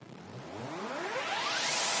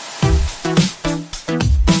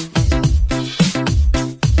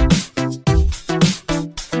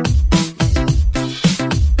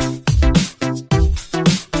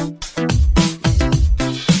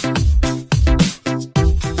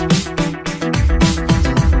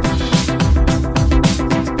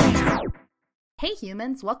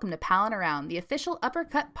humans. Welcome to Palin' Around, the official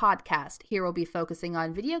Uppercut podcast. Here we'll be focusing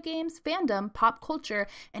on video games, fandom, pop culture,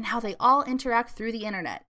 and how they all interact through the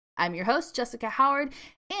internet. I'm your host, Jessica Howard,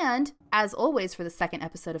 and as always for the second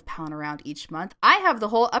episode of Palin' Around each month, I have the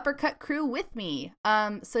whole Uppercut crew with me.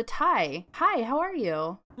 So Ty, hi, how are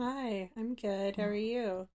you? Hi, I'm good. How are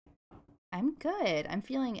you? I'm good. I'm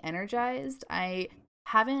feeling energized. I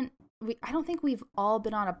don't think we've all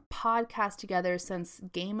been on a podcast together since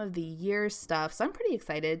Game of the Year stuff, so I'm pretty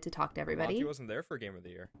excited to talk to everybody. Monty wasn't there for Game of the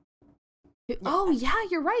Year. Oh, yeah,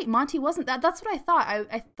 you're right. Monty wasn't. That's what I thought.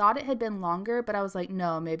 I thought it had been longer, but I was like,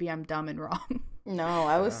 no, maybe I'm dumb and wrong. No,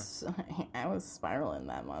 I was spiraling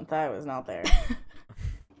that month. I was not there.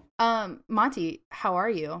 Monty, how are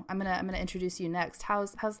you? I'm gonna introduce you next.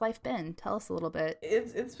 How's life been? Tell us a little bit.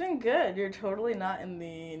 It's been good. You're totally not in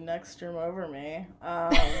the next room over me.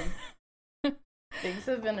 Things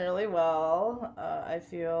have been really well. I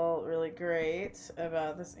feel really great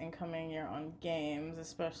about this incoming year on games,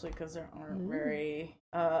 especially because there aren't very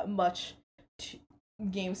much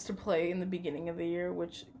games to play in the beginning of the year,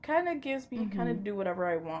 which kind of gives me kind of do whatever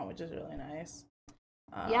I want, which is really nice.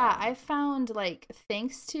 Yeah, I found, like,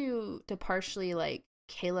 thanks to partially, like,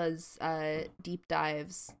 Kayla's deep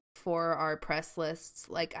dives for our press lists,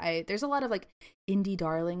 like, there's a lot of, like, indie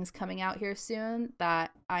darlings coming out here soon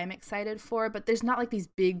that I'm excited for, but there's not, like, these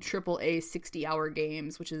big AAA 60-hour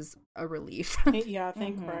games, which is a relief. Yeah,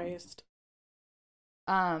 thank Christ.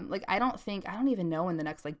 Like, I don't even know when the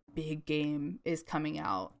next, like, big game is coming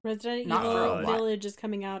out. Resident Evil Village is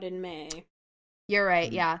coming out in May. You're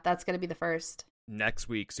right, yeah, that's gonna be the first. Next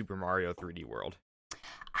week, Super Mario 3D World.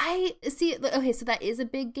 I see. Okay, so that is a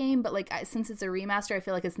big game, but like since it's a remaster, I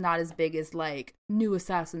feel like it's not as big as like new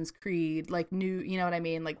Assassin's Creed, like new. You know what I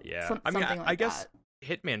mean? Like something like I guess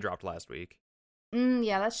that. Hitman dropped last week.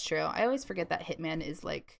 Yeah, that's true. I always forget that Hitman is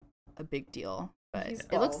like a big deal, but He's it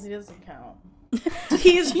bald. looks. He doesn't count.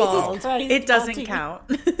 He's bald. Christ, It doesn't Monty. count.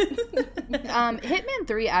 Hitman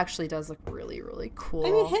 3 actually does look really, really cool.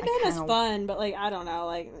 I mean, Hitman is fun, but like I don't know,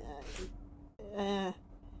 like.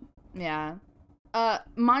 Yeah.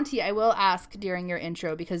 Monty, I will ask during your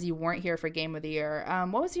intro because you weren't here for Game of the Year.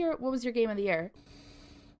 What was your Game of the Year?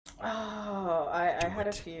 Oh, I had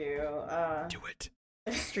a few. Do it.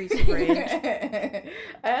 Streets of Rage. I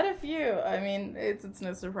had a few. I mean, it's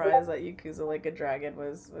no surprise that Yakuza Like a Dragon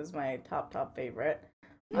was my top favorite.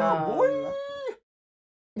 Boy.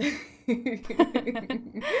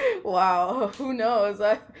 Wow, who knows?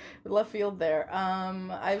 I left field there.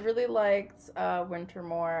 I really liked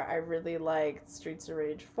Wintermore. I really liked Streets of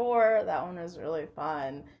Rage 4. That one was really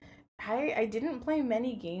fun. I didn't play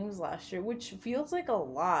many games last year, which feels like a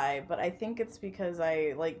lie, but I think it's because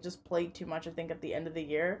I like just played too much, I think, at the end of the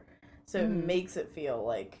year. So it makes it feel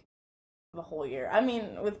like the whole year. I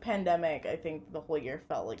mean, with pandemic, I think the whole year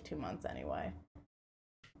felt like 2 months anyway.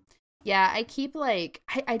 Yeah, I keep like,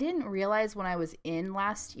 I didn't realize when I was in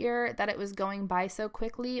last year that it was going by so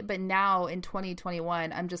quickly, but now in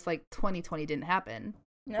 2021, I'm just like, 2020 didn't happen.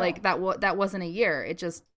 No. Like that wasn't a year. It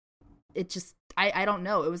just, I don't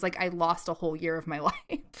know. It was like I lost a whole year of my life.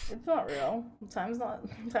 It's not real. Time's not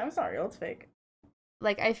real. It's fake.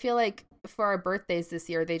 Like, I feel like for our birthdays this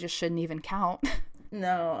year, they just shouldn't even count.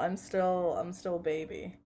 No, I'm still a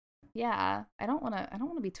baby. Yeah, I don't want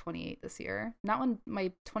to be 28 this year. Not when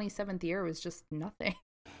my 27th year was just nothing.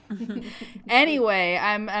 Anyway,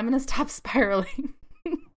 I'm going to stop spiraling.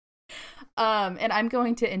 And I'm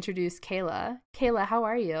going to introduce Kayla. Kayla, how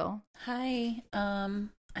are you? Hi.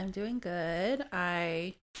 I'm doing good.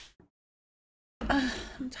 I'm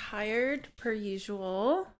tired per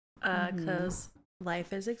usual because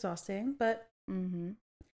life is exhausting, but I'm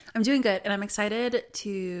doing good, and I'm excited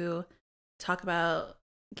to talk about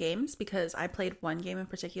games because I played one game in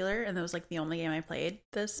particular, and that was like the only game I played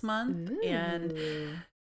this month. Ooh. And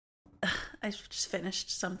I just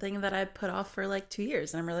finished something that I put off for like 2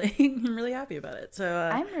 years, and I'm really happy about it. So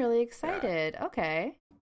I'm really excited. Okay.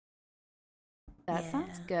 That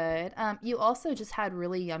sounds good. You also just had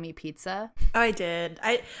really yummy pizza. I did.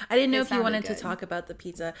 I didn't know It if you wanted sounded to good. talk about the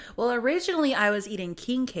pizza. Well, originally I was eating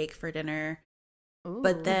king cake for dinner, Ooh.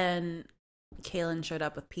 but then Kaylin showed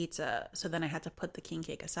up with pizza, so then I had to put the king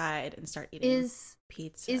cake aside and start eating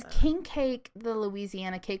pizza. Is king cake the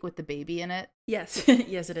Louisiana cake with the baby in it? Yes,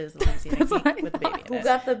 yes, it is the Louisiana That's what cake I with the baby thought. in Who it.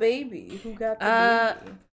 got the baby?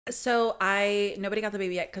 So nobody got the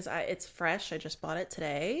baby yet because it's fresh. I just bought it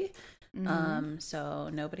today. So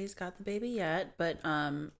nobody's got the baby yet, but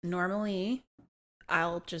normally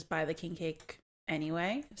I'll just buy the king cake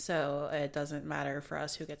anyway, so it doesn't matter for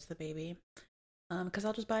us who gets the baby, because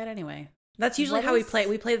I'll just buy it anyway. That's usually how we play.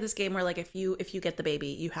 We play this game where like if you get the baby,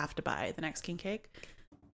 you have to buy the next king cake.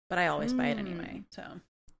 But I always buy it anyway. So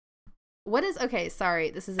what is sorry,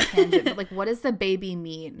 this is a tangent, but like what does the baby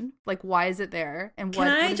mean? Like why is it there? And what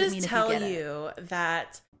Can I does just it mean tell if you you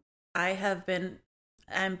that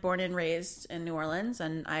I'm born and raised in New Orleans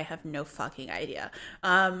and I have no fucking idea.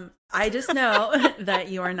 I just know that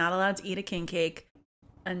you are not allowed to eat a king cake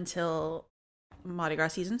until Mardi Gras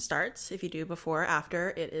season starts. If you do before or after,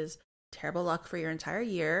 it is terrible luck for your entire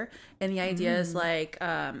year. And the idea is like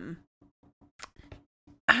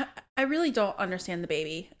I really don't understand the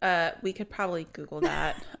baby. We could probably Google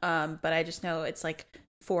that. But I just know it's like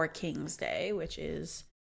for King's Day, which is,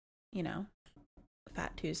 you know,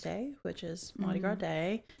 Fat Tuesday, which is Mardi Gras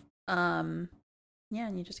Day. Yeah,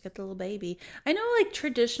 and you just get the little baby. I know like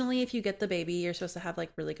traditionally if you get the baby, you're supposed to have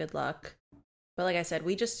like really good luck. But like I said,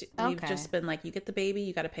 we've just been like, you get the baby,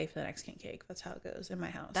 you got to pay for the next king cake. That's how it goes in my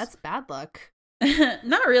house. That's bad luck.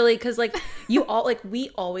 Not really, because like we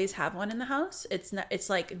always have one in the house. It's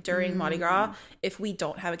like during Mardi Gras, if we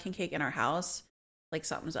don't have a king cake in our house, like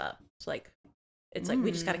something's up. It's like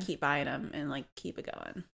we just got to keep buying them and like keep it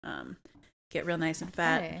going. Get real nice and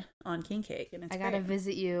fat on king cake, and it's I gotta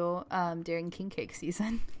visit you during king cake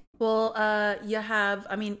season. Well, you have.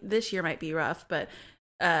 I mean, this year might be rough, but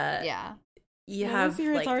yeah. You have this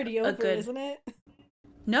year like it's already a over, good... isn't it?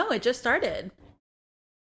 No, it just started.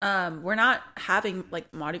 We're not having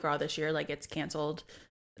like Mardi Gras this year. Like it's canceled.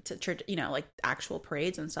 To church, you know, like actual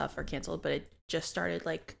parades and stuff are canceled. But it just started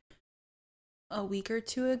like a week or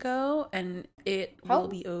two ago, and it will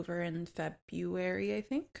be over in February, I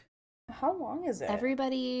think. How long is it?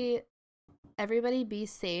 Everybody be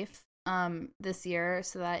safe this year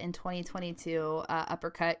so that in 2022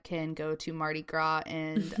 Uppercut can go to Mardi Gras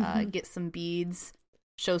and get some beads,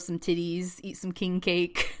 show some titties, eat some king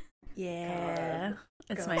cake. Yeah.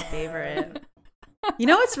 It's my favorite. You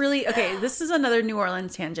know what's really okay, this is another New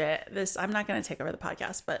Orleans tangent. I'm not going to take over the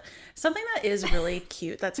podcast, but something that is really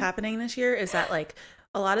cute that's happening this year is that like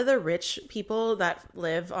a lot of the rich people that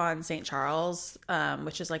live on St. Charles,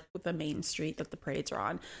 which is like the main street that the parades are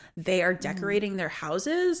on, they are decorating their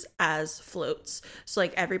houses as floats. So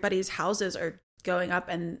like everybody's houses are going up,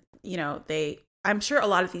 and you know, I'm sure a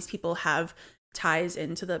lot of these people have ties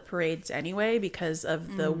into the parades anyway because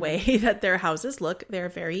of the way that their houses look. They're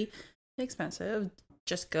very expensive.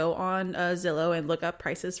 Just go on Zillow and look up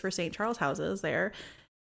prices for St. Charles houses there.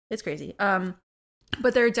 It's crazy.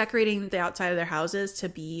 But they're decorating the outside of their houses to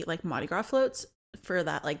be like Mardi Gras floats for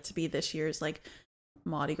that, like to be this year's like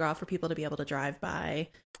Mardi Gras for people to be able to drive by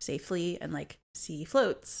safely and like see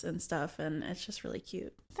floats and stuff. And it's just really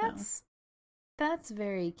cute. That's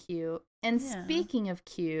very cute. And speaking of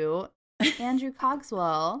cute, Andrew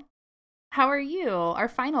Cogswell, how are you? Our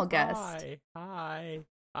final guest. Hi.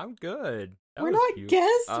 I'm good. We're not cute.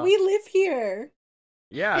 Guests. We live here.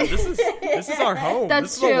 Yeah, this is our home. That's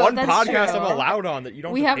this is true. the one That's podcast true. I'm allowed on that you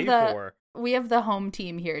don't have to pay for. We have the home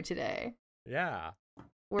team here today. Yeah.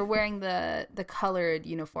 We're wearing the colored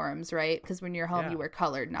uniforms, right? Because when you're home, you wear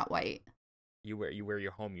colored, not white. You wear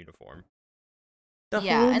your home uniform. But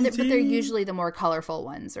they're usually the more colorful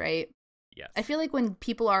ones, right? Yes. I feel like when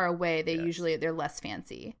people are away, they're less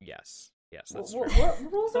fancy. Yes, that's true. true.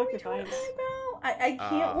 What rules are we talking about? I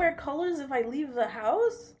can't wear colors if I leave the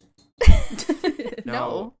house?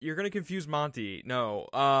 No. You're gonna confuse Monty. No,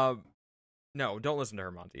 don't listen to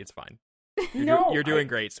her, Monty. It's fine. You're doing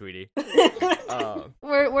great, sweetie.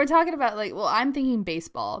 We're talking about like, well, I'm thinking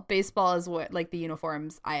baseball. Baseball is what like the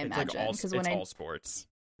uniforms I imagine because it's all sports.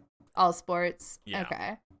 All sports. Yeah.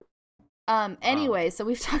 Okay. Anyway, so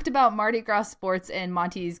we've talked about Mardi Gras sports and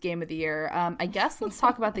Monty's game of the year. I guess let's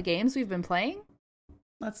talk about the games we've been playing.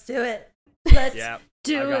 Let's do it. Let's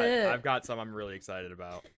do it. I've got some I'm really excited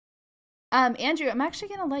about. Andrew, I'm actually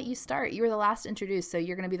going to let you start. You were the last introduced, so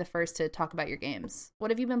you're going to be the first to talk about your games. What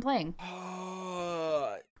have you been playing?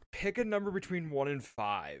 Pick a number between 1 and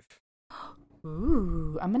 5.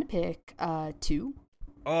 Ooh, I'm going to pick 2.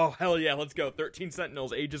 Oh, hell yeah, let's go. 13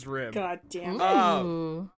 Sentinels, Aegis Rim. God damn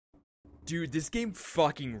it. Dude, this game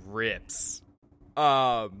fucking rips.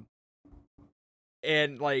 And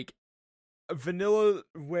like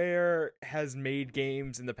Vanillaware has made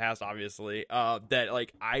games in the past, obviously, that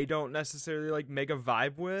like I don't necessarily like make a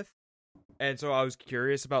vibe with. And so I was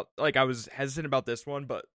curious about, like, I was hesitant about this one,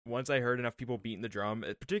 but once I heard enough people beating the drum,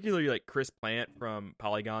 particularly like Chris Plant from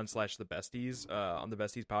Polygon / The Besties, on the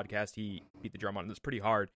Besties podcast, he beat the drum on it. It's pretty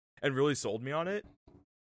hard and really sold me on it.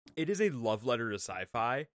 It is a love letter to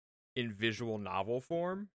sci-fi in visual novel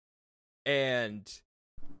form, and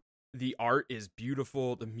the art is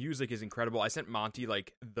beautiful. The music is incredible. I sent Monty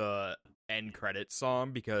like the end credits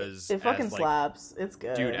song because it fucking slaps. It's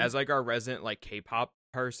good, dude. As like our resident like K-pop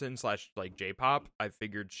person / like J-pop, I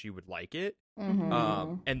figured she would like it.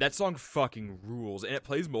 And that song fucking rules, and it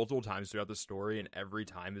plays multiple times throughout the story, and every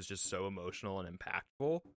time is just so emotional and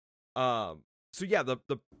impactful. So yeah, the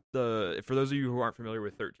for those of you who aren't familiar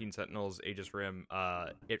with 13 Sentinels Aegis Rim,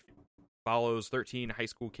 it follows 13 high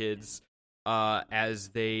school kids as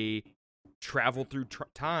they travel through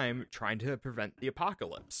time trying to prevent the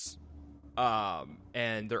apocalypse.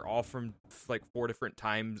 And they're all from like 5 different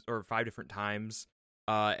times,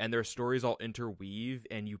 and their stories all interweave,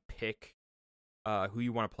 and you pick who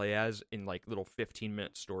you want to play as in like little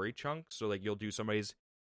 15-minute story chunks. So like you'll do somebody's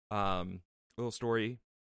little story,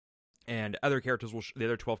 and other characters the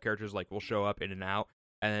other 12 characters like will show up in and out,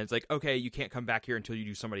 and then it's like, okay, you can't come back here until you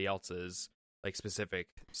do somebody else's like specific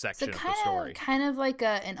section of the story. Kind of like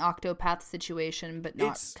an Octopath situation, but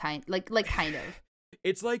not kind of.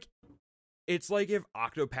 It's like if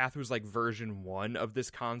Octopath was like version 1 of this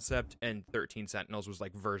concept and 13 Sentinels was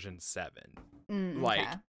like version 7. Like,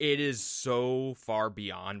 it is so far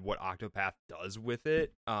beyond what Octopath does with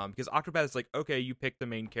it. Because Octopath is like, okay, you pick the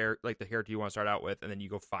main character, like the character you want to start out with, and then you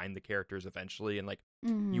go find the characters eventually, and like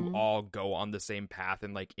you all go on the same path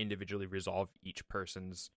and like individually resolve each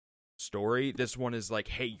person's story. This one is like,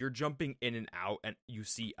 hey, you're jumping in and out, and you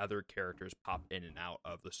see other characters pop in and out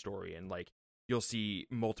of the story, and like you'll see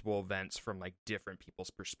multiple events from like different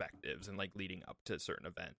people's perspectives and like leading up to certain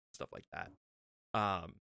events, stuff like that.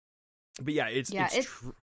 But yeah, it's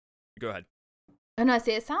go ahead. Oh no, I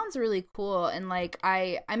say it sounds really cool, and like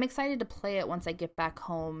I'm excited to play it once I get back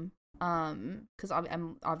home. Because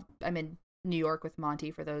I'm in New York with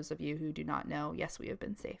Monty. For those of you who do not know, yes, we have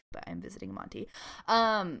been safe, but I'm visiting Monty.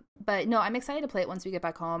 But no, I'm excited to play it once we get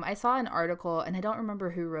back home. I saw an article, and I don't remember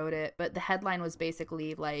who wrote it, but the headline was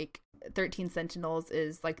basically like 13 Sentinels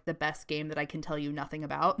is like the best game that I can tell you nothing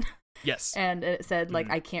about. Yes. And it said like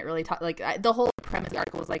I can't really talk, like the whole premise of the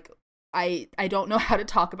article was like I don't know how to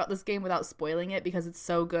talk about this game without spoiling it because it's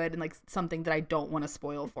so good and like something that I don't want to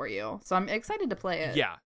spoil for you. So I'm excited to play it.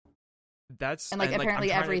 Yeah. And like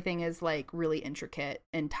apparently everything is like really intricate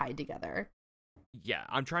and tied together. Yeah,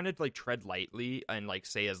 I'm trying to like tread lightly and like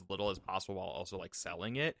say as little as possible while also like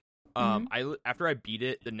selling it. After I beat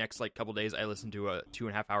it, the next like couple days I listened to a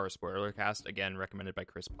 2.5 hour spoiler cast, again recommended by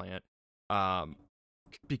Chris Plant.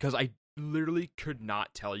 Because I literally could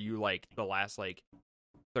not tell you like the last like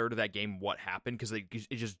third of that game what happened, because like,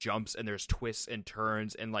 it just jumps and there's twists and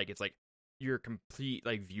turns, and like it's like your complete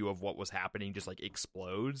like view of what was happening just like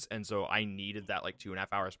explodes. And so I needed that like 2.5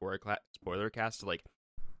 hour spoiler cast to like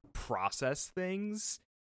process things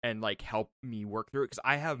and like help me work through it, because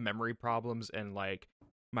I have memory problems, and like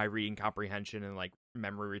my reading comprehension and like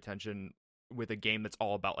memory retention with a game that's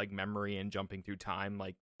all about like memory and jumping through time,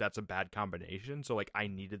 like that's a bad combination. So like I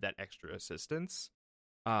needed that extra assistance.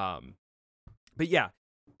 But yeah,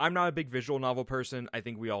 I'm not a big visual novel person. I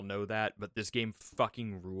think we all know that, but this game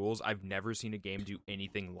fucking rules. I've never seen a game do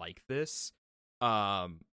anything like this. I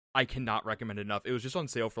cannot recommend it enough. It was just on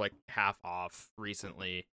sale for like half off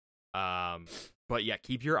recently. But yeah,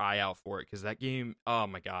 keep your eye out for it, because that game, oh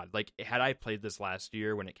my god, like had I played this last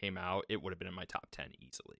year when it came out, it would have been in my top 10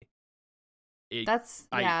 easily. That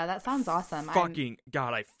sounds awesome.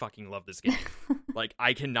 God, I fucking love this game. Like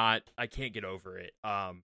I can't get over it.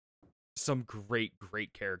 Some great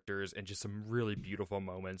characters and just some really beautiful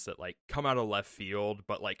moments that like come out of left field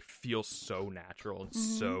but like feel so natural and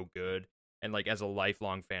so good. And like as a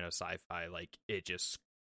lifelong fan of sci-fi, like it just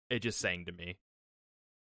sang to me.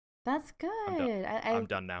 That's good. I'm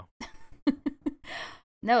done now.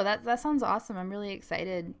 No, that sounds awesome. I'm really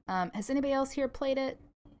excited. Has anybody else here played it?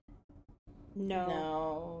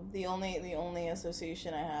 No. The only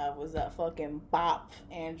association I have was that fucking bop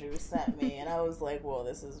Andrew sent me, and I was like, whoa,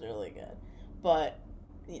 this is really good. But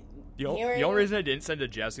the only reason I didn't send it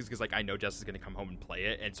to Jess is because like I know Jess is gonna come home and play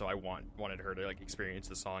it, and so I wanted her to like experience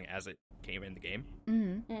the song as it came in the game.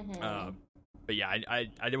 But yeah,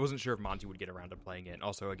 I wasn't sure if Monty would get around to playing it. And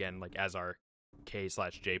also, again, like as our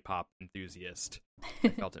K/J-pop enthusiast, I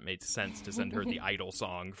felt it made sense to send her the Idol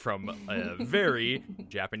song from a very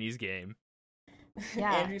Japanese game.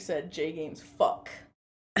 Yeah. Andrew said J Games fuck.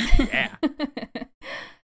 Yeah.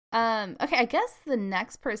 Okay, I guess the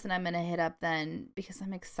next person I'm gonna hit up then, because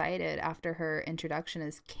I'm excited after her introduction,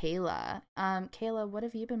 is Kayla. Kayla, what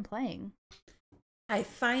have you been playing? I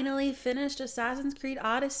finally finished Assassin's Creed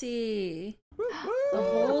Odyssey. The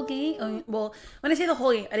whole game. Well, when I say the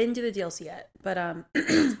whole game, I didn't do the DLC yet, but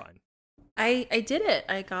That's fine. I did it.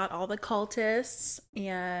 I got all the cultists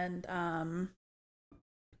and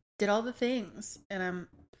did all the things, and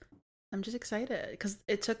I'm just excited because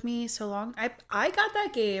it took me so long. I got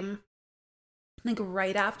that game like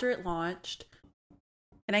right after it launched,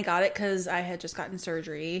 and I got it because I had just gotten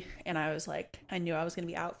surgery, and I was like, I knew I was going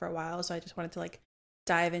to be out for a while, so I just wanted to like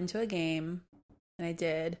dive into a game, and I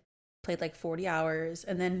did. Played like 40 hours,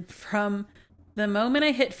 and then from the moment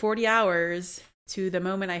I hit 40 hours to the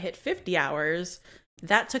moment I hit 50 hours,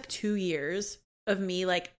 that took 2 years of me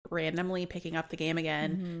like randomly picking up the game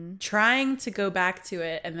again, trying to go back to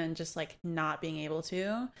it, and then just like not being able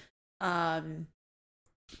to. I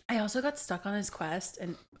also got stuck on this quest,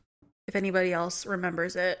 and if anybody else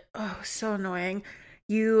remembers it, oh, so annoying.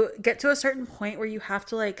 You get to a certain point where you have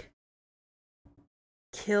to like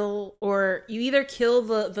kill, or you either kill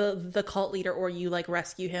the cult leader or you like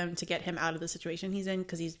rescue him to get him out of the situation he's in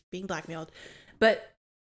because he's being blackmailed. But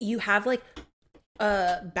you have like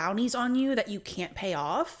bounties on you that you can't pay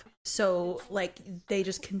off, so like they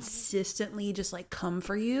just consistently just like come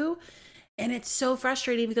for you, and it's so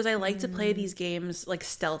frustrating because I like to play these games like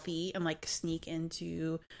stealthy and like sneak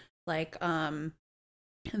into like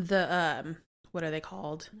the what are they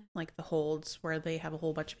called, like the holds where they have a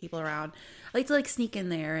whole bunch of people around. I like to like sneak in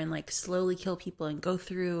there and like slowly kill people and go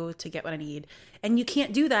through to get what I need, and you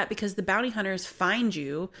can't do that because the bounty hunters find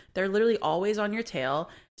you. They're literally always on your tail.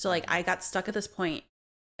 So like I got stuck at this point,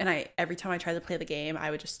 and every time I tried to play the game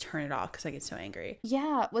I would just turn it off because I get so angry.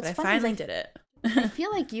 Yeah, but I finally did it. I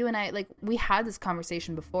feel like you and I, like, we had this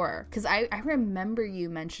conversation before because I remember you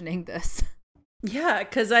mentioning this. Yeah,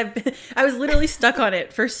 because I was literally stuck on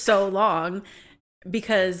it for so long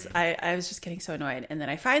because I was just getting so annoyed, and then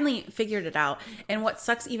I finally figured it out. And what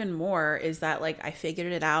sucks even more is that like I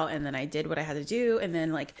figured it out, and then I did what I had to do, and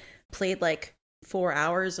then like played like 4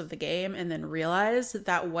 hours of the game, and then realized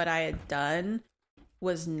that what I had done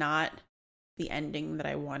was not the ending that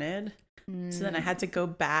I wanted. So then I had to go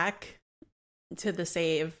back to the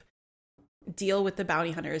save, deal with the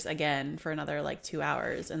bounty hunters again for another like 2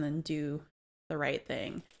 hours, and then do the right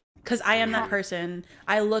thing. Because I am that person.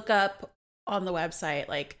 I look up on the website,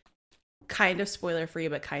 like, kind of spoiler free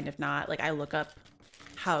but kind of not, like I look up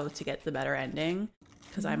how to get the better ending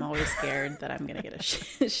because I'm always scared that I'm gonna get a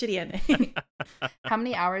shitty ending. How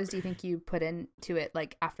many hours do you think you put into it,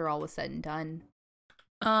 like after all was said and done?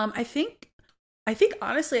 I think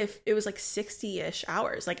honestly it was like 60-ish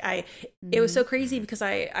hours. Like it was so crazy because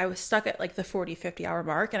I was stuck at like the 40-50 hour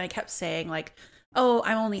mark, and I kept saying like, oh,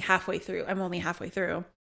 I'm only halfway through,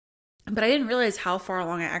 but I didn't realize how far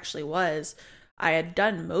along I actually was. I had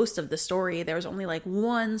done most of the story. There was only like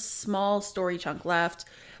one small story chunk left,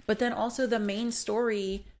 but then also the main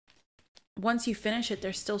story, once you finish it,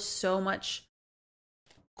 there's still so much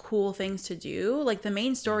cool things to do. Like the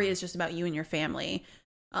main story is just about you and your family.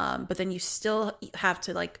 But then you still have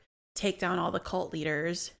to like take down all the cult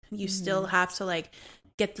leaders. You still have to like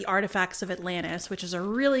get the artifacts of Atlantis, which is a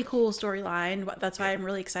really cool storyline. That's why I'm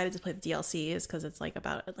really excited to play the DLC, is because it's like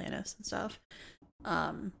about Atlantis and stuff.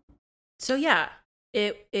 So yeah,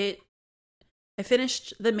 I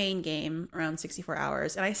finished the main game around 64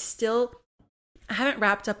 hours, and I haven't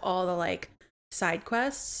wrapped up all the like side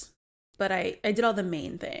quests, but I did all the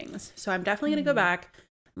main things. So I'm definitely gonna go back.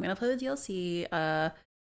 I'm gonna play the DLC.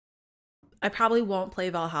 I probably won't play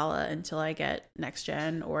Valhalla until I get next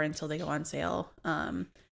gen or until they go on sale.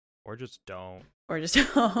 Or just don't.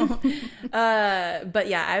 But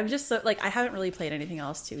yeah, I'm just so, like, I haven't really played anything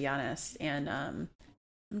else, to be honest. And I'm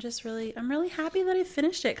really happy that I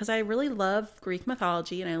finished it because I really love Greek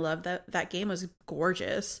mythology, and I love that game was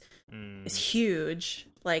gorgeous. It's huge.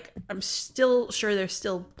 Like, I'm still sure there's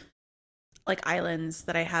still like islands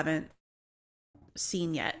that I haven't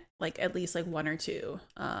seen yet, like at least like one or two.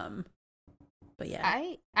 But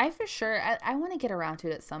yeah, I for sure I want to get around to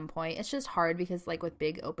it at some point. It's just hard because like with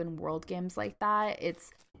big open world games like that,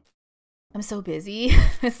 I'm so busy.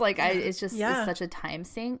 It's like it's such a time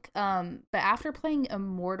sink. But after playing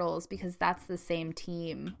Immortals, because that's the same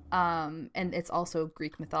team, and it's also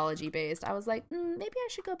Greek mythology based, I was like, maybe I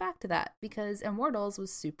should go back to that because Immortals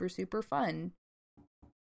was super, super fun.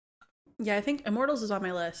 Yeah, I think Immortals is on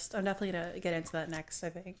my list. I'm definitely gonna get into that next,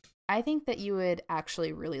 I think that you would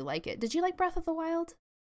actually really like it. Did you like Breath of the Wild?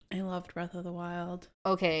 I loved Breath of the Wild.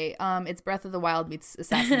 Okay, it's Breath of the Wild meets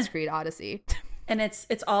Assassin's Creed Odyssey. And it's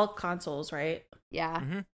all consoles, right? Yeah.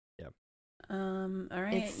 Mm-hmm. Yep. All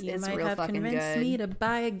right. It's might real have convinced me to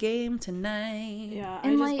buy a game tonight. Yeah,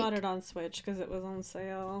 I just bought it on Switch because it was on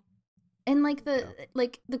sale. And like the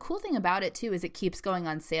cool thing about it too is it keeps going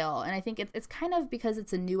on sale, and I think it's kind of because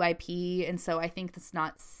it's a new IP, and so I think it's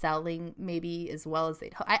not selling maybe as well as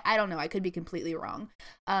they'd. I don't know. I could be completely wrong,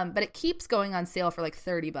 but it keeps going on sale for like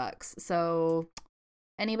 $30. So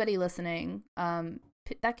anybody listening,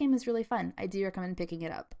 that game is really fun. I do recommend picking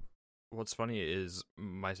it up. What's funny is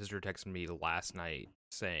my sister texted me last night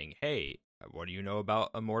saying, "Hey, what do you know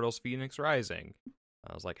about Immortals Phoenix Rising?"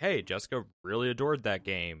 I was like, "Hey, Jessica really adored that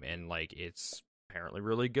game, and like it's apparently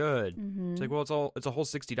really good." Mm-hmm. She's like, "Well, it's a whole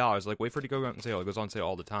 $60. Like, wait for it to go out on sale. It goes on sale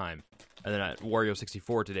all the time." And then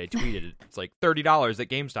Wario64 today tweeted, "It's like $30 at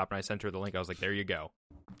GameStop," and I sent her the link. I was like, "There you go."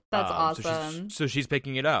 That's awesome. So she's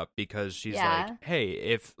picking it up because she's Yeah. like, hey,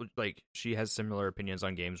 if like she has similar opinions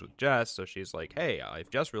on games with Jess, so she's like, hey, if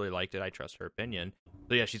Jess really liked it, I trust her opinion.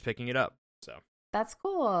 So yeah, she's picking it up. So that's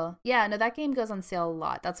cool. Yeah, no, that game goes on sale a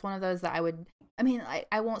lot. That's one of those that I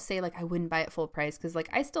won't say like I wouldn't buy it full price because like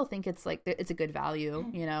I still think it's like it's a good value,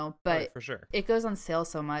 you know, but right, for sure. It goes on sale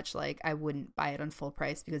so much like I wouldn't buy it on full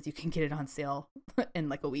price because you can get it on sale in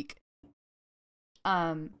like a week.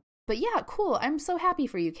 But yeah, cool. I'm so happy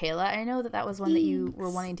for you, Kayla. I know that was one that you were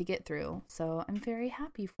wanting to get through, so I'm very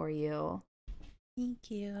happy for you. Thank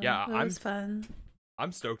you. Yeah, it was fun.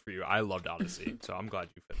 I'm stoked for you. I loved Odyssey, so I'm glad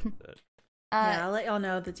you finished it. Yeah, I'll let y'all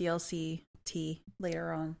know the DLC tea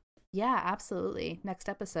later on. Yeah, absolutely. Next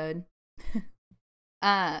episode.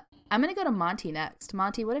 I'm gonna go to Monty next.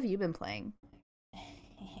 Monty, what have you been playing?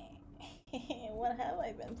 What have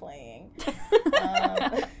I been playing?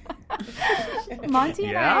 Monty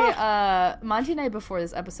and I before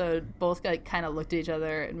this episode both got kind of looked at each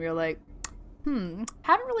other and we were like, haven't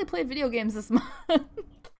really played video games this month.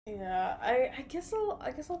 Yeah, I guess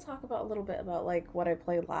I'll talk about a little bit about like what I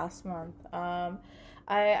played last month.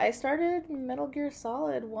 I started Metal Gear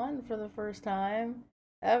Solid 1 for the first time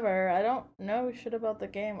ever. I don't know shit about the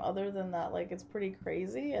game other than that like it's pretty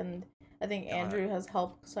crazy, and I think Andrew has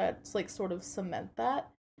helped like sort of cement that.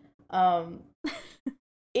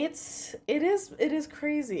 It is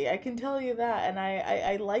crazy, I can tell you that, and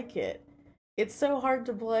I like it. It's so hard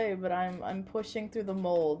to play, but I'm pushing through the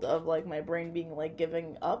mold of like my brain being like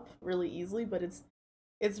giving up really easily, but it's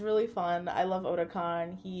really fun. I love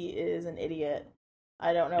Otakon. He is an idiot.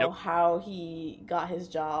 I don't know how he got his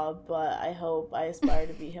job, but I aspire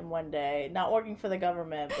to be him one day. Not working for the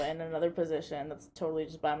government, but in another position that's totally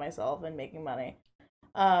just by myself and making money.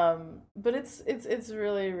 But it's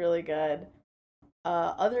really, really good.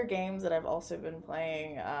 Other games that I've also been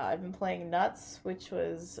playing, I've been playing Nuts, which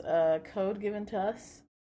was code given to us.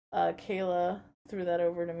 Kayla threw that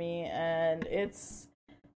over to me, and it's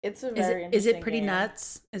a very interesting Is it pretty game.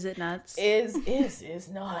 nuts? Is it nuts? Is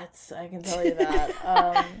nuts. I can tell you that.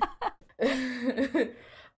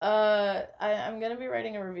 I'm gonna be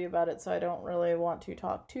writing a review about it, so I don't really want to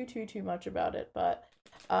talk too much about it. But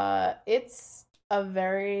it's a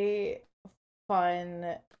very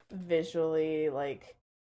fun, visually like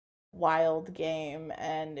wild game,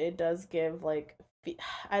 and it does give like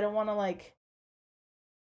I don't want to like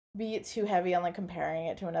be too heavy on like comparing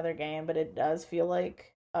it to another game, but it does feel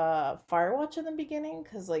like Firewatch in the beginning,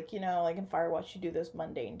 because like, you know, like in Firewatch you do those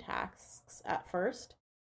mundane tasks at first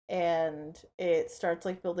and it starts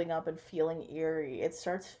like building up and feeling eerie. It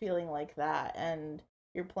starts feeling like that, and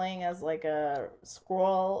you're playing as like a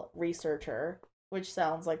squirrel researcher, which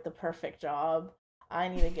sounds like the perfect job. I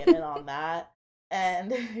need to get in on that.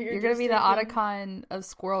 And you're gonna be the Otacon of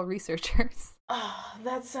squirrel researchers. Oh,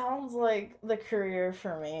 that sounds like the career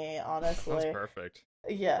for me, honestly. Sounds perfect.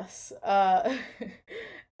 Yes.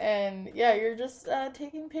 And yeah, you're just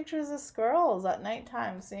taking pictures of squirrels at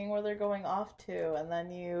nighttime, seeing where they're going off to, and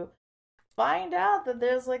then you find out that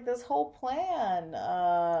there's like this whole plan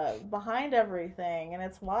behind everything, and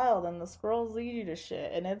it's wild, and the squirrels lead you to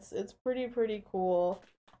shit, and it's pretty cool.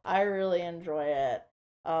 I really enjoy it.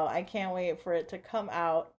 I can't wait for it to come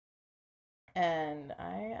out, and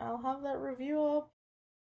I'll have that review up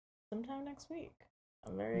sometime next week.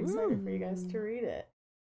 I'm very excited for you guys to read it.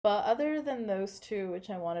 But other than those two, which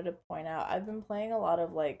I wanted to point out, I've been playing a lot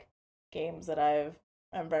of like games that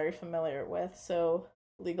I'm very familiar with. So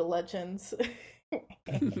League of Legends.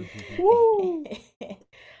 Woo!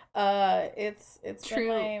 It's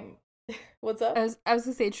true. What's up? I was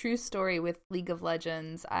gonna say, true story with League of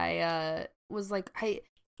Legends. I was like,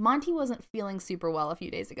 Monty wasn't feeling super well a few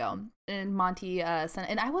days ago, and Monty sent,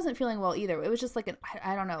 and I wasn't feeling well either. It was just like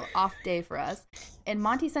I don't know, off day for us. And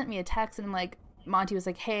Monty sent me a text, and like Monty was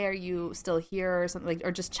like, "Hey, are you still here?" or something like,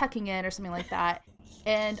 or just checking in or something like that.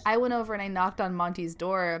 And I went over and I knocked on Monty's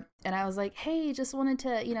door, and I was like, "Hey, just wanted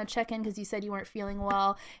to, you know, check in because you said you weren't feeling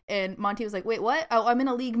well." And Monty was like, "Wait, what? Oh, I'm in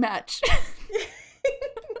a league match."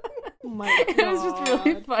 My God. It was just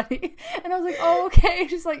really funny, and I was like, "Oh, okay."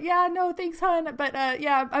 She's like, "Yeah, no, thanks, hon, but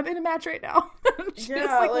yeah, I'm in a match right now." She just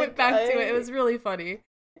like went back to it. It was really funny.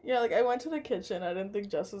 Yeah, like I went to the kitchen. I didn't think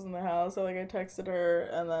Jess was in the house, so like I texted her,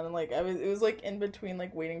 and then like it was like in between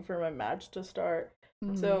like waiting for my match to start.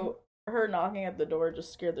 So her knocking at the door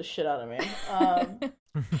just scared the shit out of me.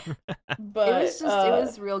 But it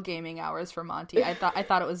was real gaming hours for Monty. I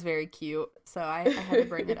thought it was very cute, so I had to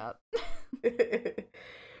bring it up.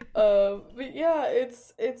 But yeah,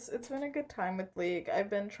 it's been a good time with League. I've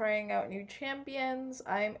been trying out new champions.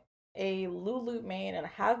 I'm a Lulu main and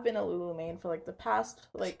have been a Lulu main for like the past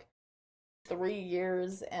like 3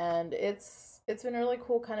 years, and it's been really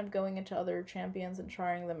cool kind of going into other champions and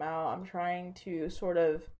trying them out. I'm trying to sort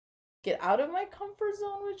of get out of my comfort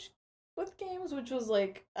zone with games, which was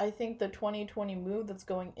like I think the 2020 mood that's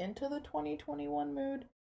going into the 2021 mood.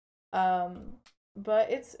 But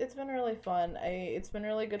it's been really fun. It's been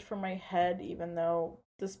really good for my head, even though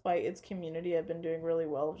despite its community I've been doing really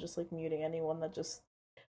well of just like muting anyone that just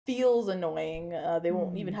feels annoying. They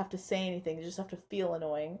won't even have to say anything, they just have to feel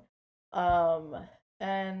annoying.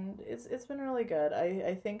 And it's been really good.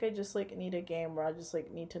 I think I just like need a game where I just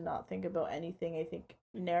like need to not think about anything. I think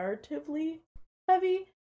narratively heavy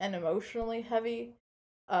and emotionally heavy,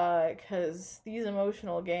 because these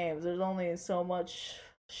emotional games, there's only so much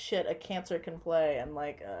shit a cancer can play, and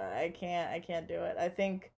like I can't do it. I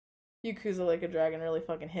think Yakuza Like a Dragon really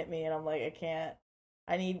fucking hit me, and I'm like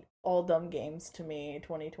I need all dumb games to me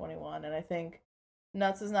 2021, and I think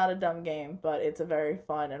Nuts is not a dumb game, but it's a very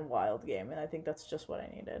fun and wild game, and I think that's just what I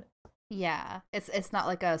needed. Yeah, it's not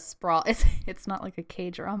like a sprawl. It's not like a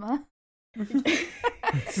K-drama.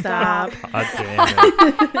 Stop. God damn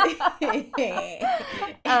it.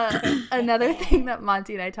 Another thing that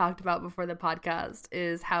Monty and I talked about before the podcast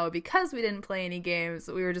is how because we didn't play any games,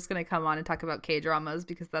 we were just going to come on and talk about K-dramas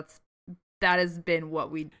because that has been what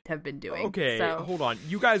we have been doing. Okay, so. Hold on.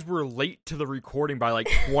 You guys were late to the recording by like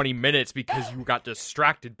 20 minutes because you got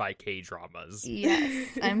distracted by K-dramas.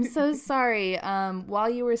 Yes, I'm so sorry. While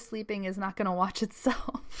You Were Sleeping is not going to watch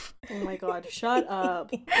itself. Oh my god, shut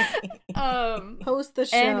up. Post the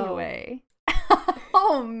show. Anyway.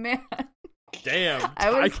 Oh man. Damn,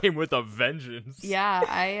 I came with a vengeance.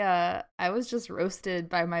 Yeah, I was just roasted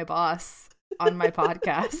by my boss on my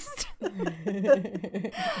podcast.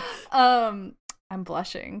 I'm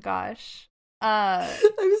blushing, gosh. I'm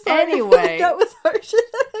sorry. Anyway. That was harsher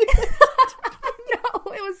than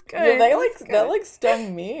No, it was good. Yeah, that like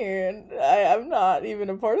stung me, and I'm not even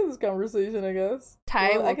a part of this conversation, I guess.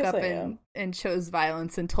 Ty woke up and chose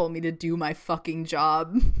violence and told me to do my fucking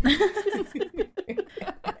job.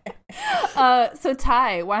 So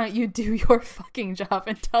Ty, why don't you do your fucking job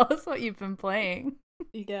and tell us what you've been playing?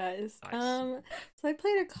 You guys. Nice. So I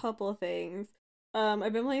played a couple things.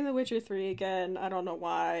 I've been playing The Witcher 3 again. I don't know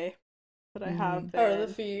why, but I have been. How are the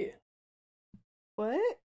feet?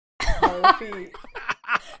 What? How are the feet?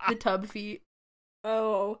 The tub feet.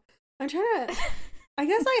 Oh, I'm trying to. I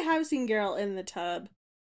guess I have seen Geralt in the tub.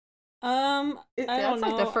 I don't know. That's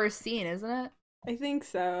like the first scene, isn't it? I think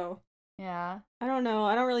so. Yeah. I don't know.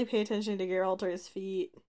 I don't really pay attention to Geralt or his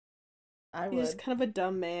feet. He's just kind of a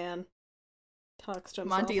dumb man. Talks to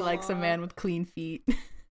himself. Monty likes a man with clean feet.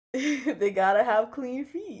 They gotta have clean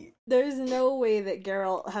feet. There's no way that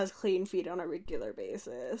Geralt has clean feet on a regular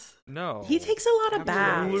basis. No. He takes a lot of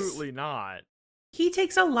baths. Absolutely not. He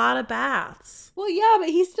takes a lot of baths. Well, yeah, but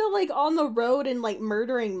he's still, like, on the road and, like,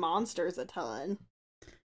 murdering monsters a ton.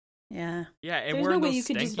 Yeah. Yeah, and There's wearing no way those you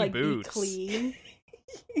could just, like, boots. be clean.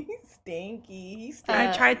 He's stanky. He's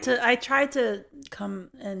I tried to come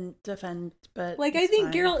and defend, but like, I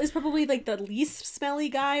think fine. Geralt is probably, like, the least smelly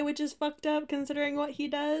guy, which is fucked up considering what he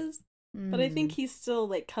does. But I think he's still,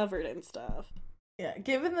 like, covered in stuff. Yeah,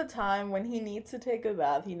 given the time when he needs to take a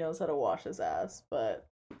bath, he knows how to wash his ass, but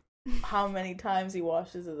how many times he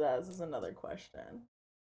washes his ass is another question.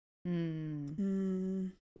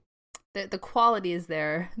 The quality is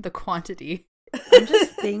there, the quantity I'm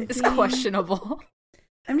just thinking is questionable.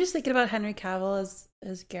 I'm just thinking about Henry Cavill as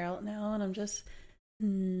Geralt now, and I'm just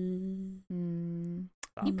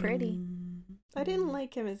He pretty. I didn't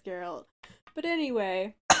like him as Geralt. But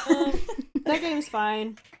anyway, that game's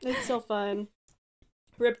fine. It's still fun.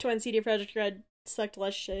 Rip Twin CD Projekt Red sucked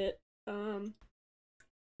less shit. And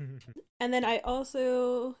then I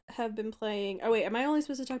also have been playing. Oh wait, am I only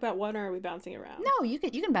supposed to talk about one, or are we bouncing around? No, you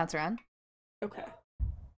can bounce around. Okay,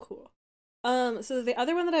 cool. So the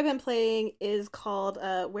other one that I've been playing is called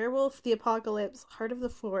Werewolf the Apocalypse: Heart of the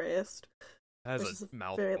Forest. That which is is a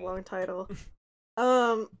mouthful. very long title.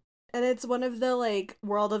 And it's one of the like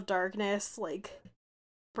World of Darkness like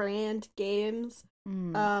brand games.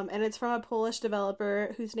 And it's from a Polish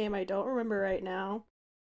developer whose name I don't remember right now,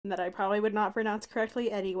 and that I probably would not pronounce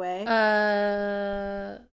correctly anyway.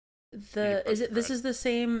 This is the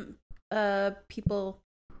same people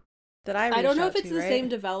that I don't know if reached it's out the to, same right?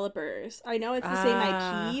 developers. I know it's the same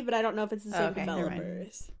IP, but I don't know if it's the same okay, never mind.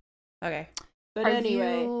 developers. Okay. But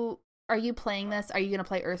anyway, are you playing this? Are you gonna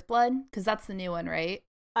play Earthblood? Because that's the new one, right?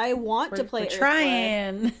 I want to play We're Earthblood.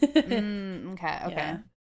 trying. Okay. Yeah.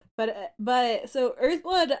 But so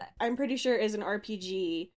Earthblood, I'm pretty sure is an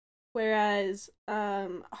RPG, whereas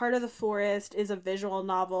Heart of the Forest is a visual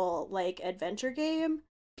novel like adventure game.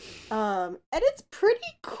 And it's pretty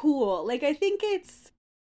cool. Like, I think it's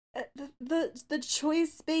the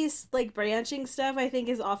choice based like branching stuff I think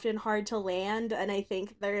is often hard to land, and I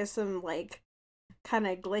think there is some like kind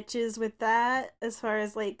of glitches with that as far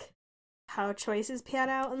as like how choices pan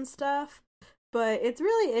out and stuff. But it's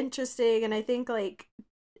really interesting, and I think like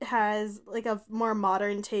has like a more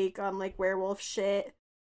modern take on like werewolf shit.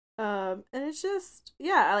 And it's just,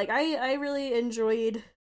 yeah, like I really enjoyed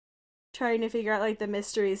trying to figure out like the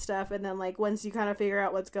mystery stuff, and then like once you kind of figure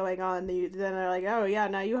out what's going on, then they're like, oh yeah,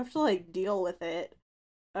 now you have to like deal with it.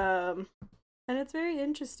 And it's very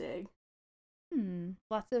interesting.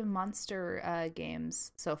 Lots of monster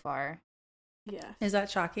games so far. Yeah. Is that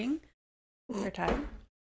shocking? Your time?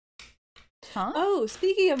 Huh? Oh,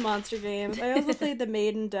 speaking of monster games, I also played the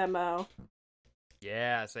Maiden demo.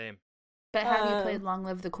 Yeah, same. But have you played Long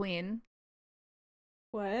Live the Queen?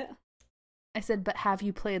 What? I said, but have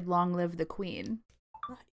you played Long Live the Queen?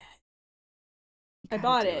 Not yet. I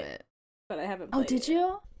bought it, but I haven't played it. Oh, did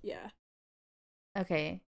you? Yeah.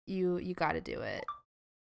 Okay, you gotta do it.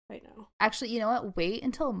 I know. Actually, you know what? Wait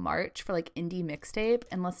until March for like indie mixtape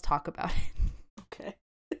and let's talk about it. Okay.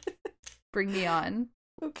 Bring me on.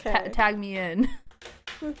 Okay. Tag me in.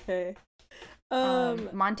 Okay.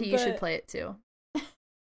 Monty, you should play it too.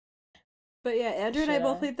 But yeah, Andrew and I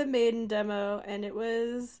both played the Maiden demo, and it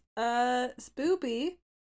was spoopy.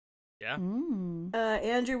 Yeah.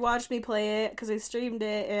 Andrew watched me play it because I streamed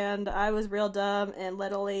it, and I was real dumb and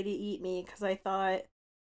let a lady eat me because I thought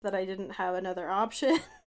that I didn't have another option.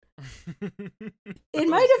 In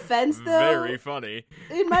my defense, though, very funny.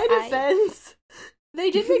 In my defense, they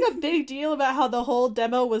did make a big deal about how the whole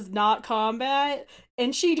demo was not combat,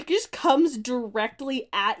 and she just comes directly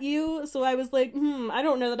at you. So I was like, I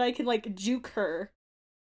don't know that I can like juke her.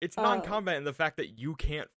 It's non-combat in the fact that you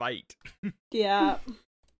can't fight. Yeah.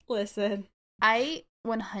 Listen. I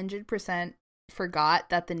 100% forgot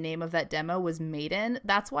that the name of that demo was Maiden.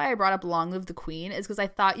 That's why I brought up Long Live the Queen, is because I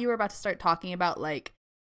thought you were about to start talking about like,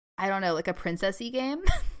 I don't know, like a princessy game.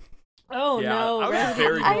 Oh, yeah, no. I was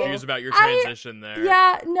very confused about your transition there.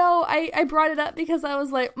 Yeah, no, I brought it up because I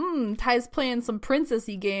was like, Ty's playing some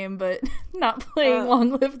princessy game, but not playing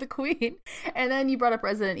Long Live the Queen. And then you brought up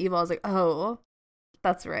Resident Evil. I was like, oh,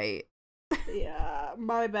 that's right. Yeah,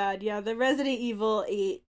 my bad. Yeah, the Resident Evil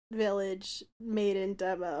 8 Village Maiden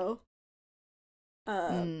demo.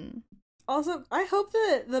 Also, I hope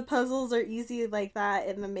that the puzzles are easy like that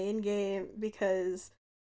in the main game, because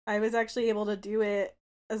I was actually able to do it,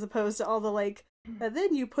 as opposed to all the like, and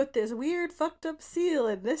then you put this weird fucked up seal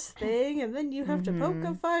in this thing, and then you have to poke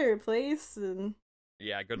a fireplace, and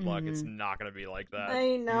yeah, good luck. It's not gonna be like that.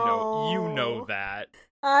 I know. You know that.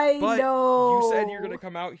 I know. You said you're gonna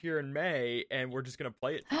come out here in May, and we're just gonna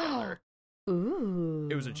play it together. Ooh.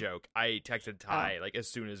 It was a joke. I texted Ty like as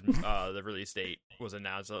soon as the release date was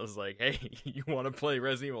announced. I was like, "Hey, you want to play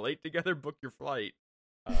Resident Evil 8 together? Book your flight."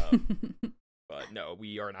 But no,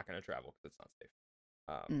 we are not going to travel because it's not safe.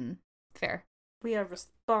 Fair. We are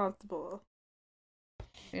responsible.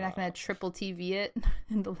 You're not going to triple TV it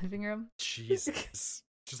in the living room? Jesus.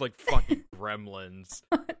 Just like fucking gremlins.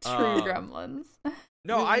 True gremlins.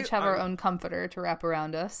 No, we each have our own comforter to wrap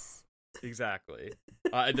around us. Exactly.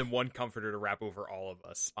 And then one comforter to wrap over all of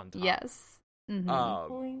us on top. Yes.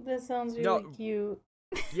 Mm-hmm. That sounds really cute.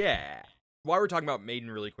 Yeah. While we're talking about Maiden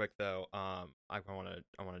really quick though, I wanted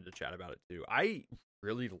to chat about it too. I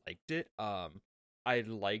really liked it. I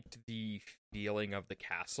liked the feeling of the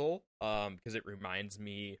castle, because it reminds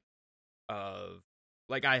me of,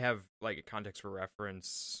 like, I have like a context for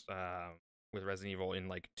reference with Resident Evil in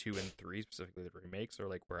like 2 and 3, specifically the remakes, or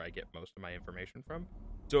like where I get most of my information from.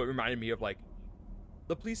 So it reminded me of like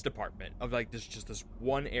the police department, of like this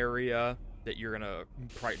one area that you're gonna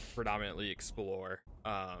predominantly explore.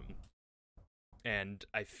 And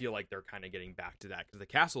I feel like they're kind of getting back to that, because the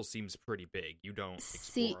castle seems pretty big. You don't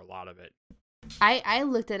explore a lot of it. I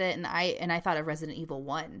looked at it and I thought of Resident Evil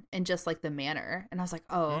 1 and just like the manor, and I was like,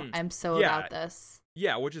 oh, I'm so about this.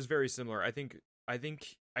 Yeah, which is very similar. I think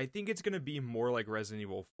it's gonna be more like Resident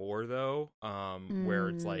Evil 4 though, where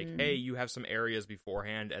it's like, hey, you have some areas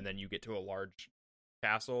beforehand, and then you get to a large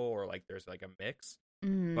castle, or like there's like a mix.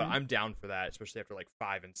 But I'm down for that, especially after like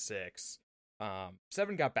 5 and 6.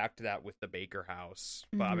 7 got back to that with the Baker House,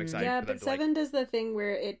 but I'm excited. Yeah, for them but to, 7 does the thing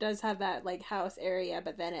where it does have that like house area,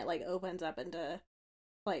 but then it like opens up into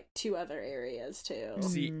like 2 other areas too.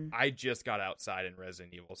 See, I just got outside in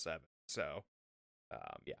Resident Evil 7, so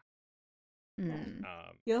yeah.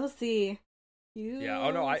 You'll see. Yeah.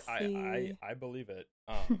 Oh no, I believe it.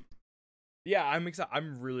 Yeah, I'm excited.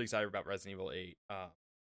 I'm really excited about Resident Evil 8.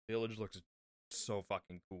 Village looks so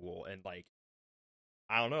fucking cool, and like,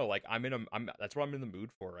 I don't know, like that's what I'm in the mood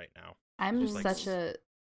for right now. I'm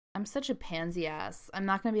such a pansy ass. I'm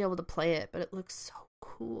not gonna be able to play it, but it looks so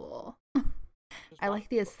cool. I like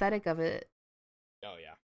the aesthetic of it. Oh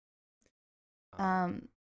yeah.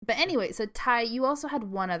 But anyway, so Ty, you also had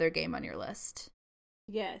one other game on your list.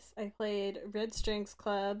 Yes, I played Red Strings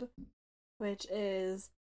Club, which is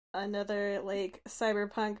another like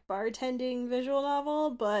cyberpunk bartending visual novel,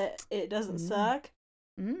 but it doesn't suck.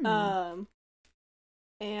 And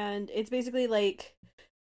it's basically like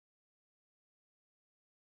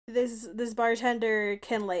this bartender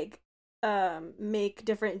can like make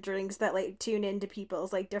different drinks that like tune into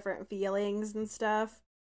people's like different feelings and stuff.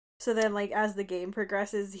 So then like as the game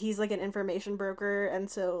progresses, he's like an information broker,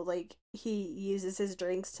 and so like he uses his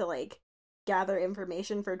drinks to like gather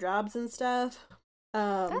information for jobs and stuff.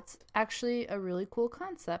 That's actually a really cool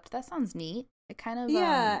concept. That sounds neat. It kind of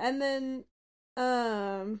and then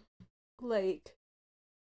like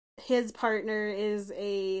his partner is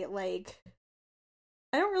a like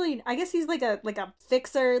I guess he's like a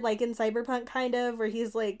fixer like in Cyberpunk kind of, where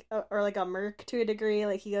he's like or like a merc to a degree,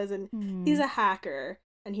 like he goes and he's a hacker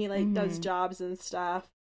and he like does jobs and stuff,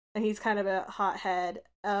 and he's kind of a hothead.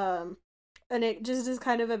 And it just is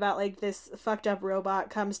kind of about like this fucked up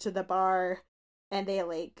robot comes to the bar and they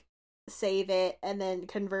like save it and then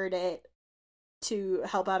convert it to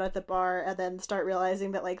help out at the bar, and then start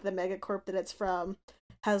realizing that like the megacorp that it's from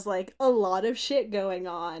has like a lot of shit going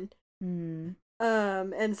on.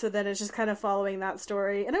 And so then it's just kind of following that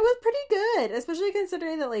story, and it was pretty good, especially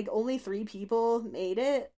considering that like only 3 people made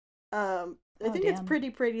it. I think it's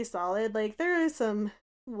pretty solid. Like there are some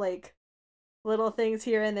like little things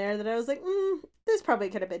here and there that I was like, this probably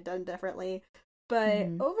could have been done differently. But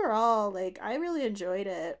overall, like I really enjoyed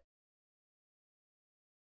it.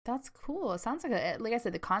 That's cool. It sounds like I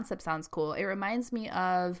said, the concept sounds cool. It reminds me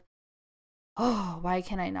of, why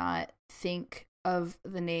can I not think of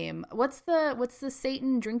the name? What's the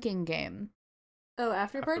Satan drinking game? Oh,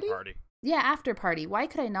 After Party? Yeah, After Party. Why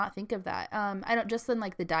could I not think of that? I don't, just in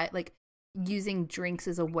like the diet, like using drinks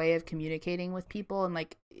as a way of communicating with people and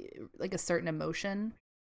like a certain emotion.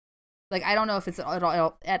 Like I don't know if it's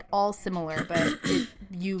at all similar, but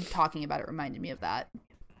you talking about it reminded me of that.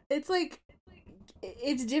 It's like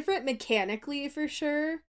it's different mechanically for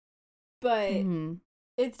sure, but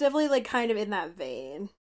it's definitely like kind of in that vein.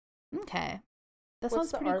 Okay, that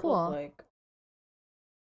sounds pretty cool. Look like?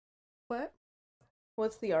 What?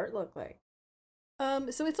 What's the art look like?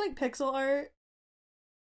 So it's like pixel art.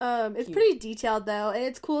 It's Cute. pretty detailed though, and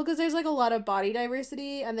it's cool because there's like a lot of body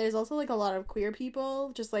diversity, and there's also like a lot of queer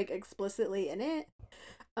people just like explicitly in it.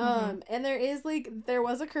 And there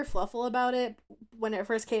was a kerfluffle about it when it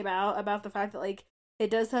first came out, about the fact that like it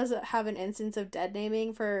does have an instance of dead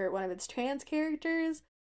naming for one of its trans characters,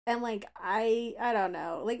 and like I don't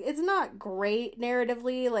know, like it's not great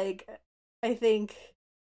narratively. Like I think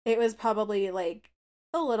it was probably like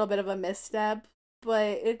a little bit of a misstep, but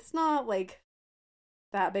it's not like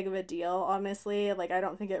that big of a deal, honestly. Like I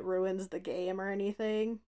don't think it ruins the game or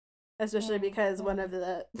anything, especially because one of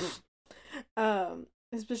the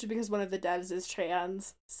devs is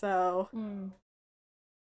trans, so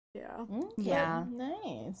yeah. Yeah,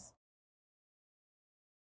 nice.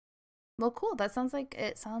 Well, cool. It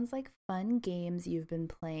sounds like fun games you've been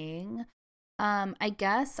playing. I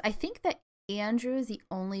think that Andrew is the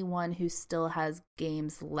only one who still has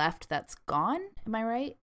games left that's gone. Am I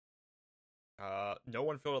right? No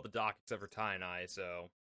one filled out the dock except for Ty and I, so.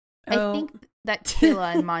 I think that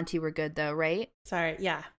Kayla and Monty were good though, right? Sorry,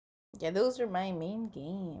 yeah. Yeah, those are my main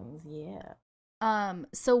games, yeah.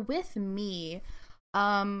 So with me,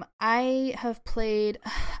 I have played,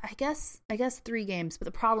 I guess 3 games, but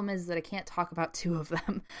the problem is that I can't talk about 2 of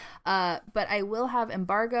them. But I will have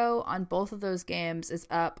embargo on both of those games is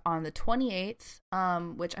up on the 28th,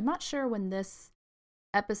 which I'm not sure when this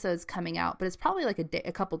episode's coming out, but it's probably like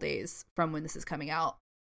a couple days from when this is coming out.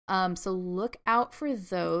 So look out for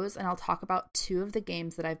those, and I'll talk about 2 of the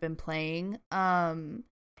games that I've been playing.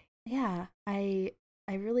 Yeah, I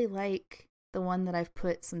really like the one that I've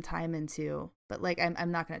put some time into, but like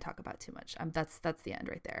I'm not going to talk about too much. That's the end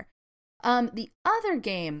right there. The other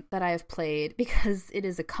game that I have played, because it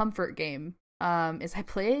is a comfort game is I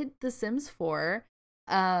played The Sims 4.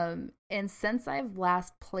 And since I've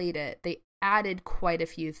last played it, they added quite a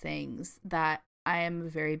few things that I am a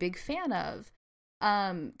very big fan of.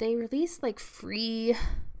 They released like free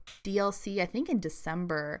DLC, I think in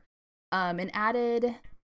December, and added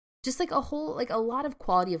just like a lot of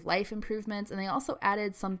quality of life improvements. And they also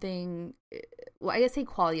added something, well, I guess say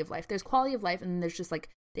quality of life. There's quality of life, and then there's just like,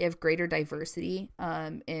 they have greater diversity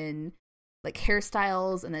in like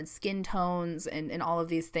hairstyles and then skin tones and all of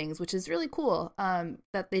these things, which is really cool.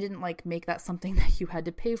 That they didn't like make that something that you had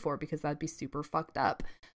to pay for, because that'd be super fucked up.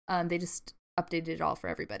 They just updated it all for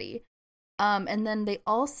everybody. And then they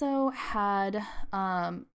also had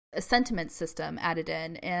a sentiment system added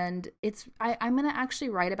in, and I'm gonna actually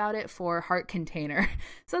write about it for Heart Container.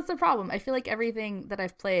 So that's the problem. I feel like everything that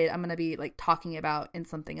I've played I'm gonna be like talking about in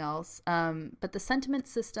something else. But the sentiment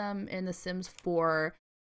system in The Sims 4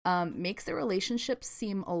 makes the relationships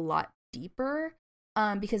seem a lot deeper,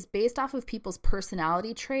 because based off of people's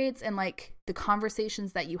personality traits and like the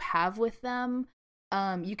conversations that you have with them,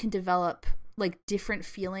 you can develop like different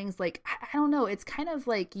feelings. Like, I don't know, it's kind of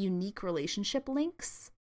like unique relationship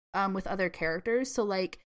links with other characters. So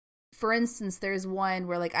like, for instance, there's one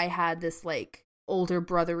where like I had this like older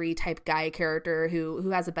brothery type guy character who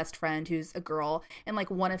has a best friend who's a girl, and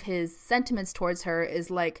like one of his sentiments towards her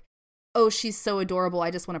is like, oh, she's so adorable,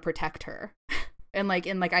 I just want to protect her. and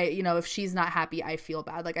I, you know, if she's not happy, I feel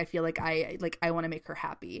bad. Like I feel like I want to make her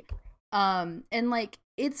happy. And like,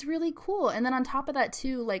 it's really cool. And then on top of that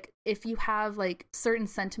too, like if you have like certain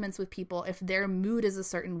sentiments with people, if their mood is a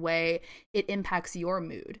certain way, it impacts your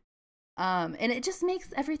mood. And it just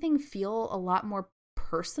makes everything feel a lot more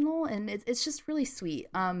personal, and it's just really sweet.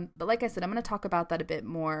 But like I said, I'm going to talk about that a bit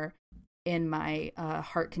more in my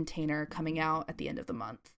Heart Container coming out at the end of the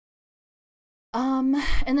month.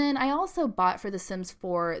 And then I also bought for The Sims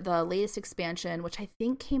 4 the latest expansion, which I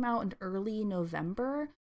think came out in early November.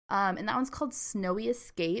 And that one's called Snowy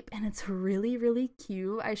Escape, and it's really, really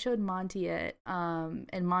cute. I showed Monty it,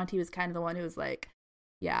 and Monty was kind of the one who was like,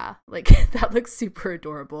 yeah, like that looks super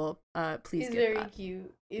adorable. Please get that. He's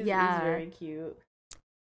very cute.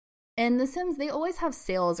 And The Sims, they always have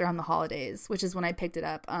sales around the holidays, which is when I picked it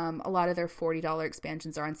up. A lot of their $40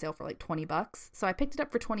 expansions are on sale for like $20. So I picked it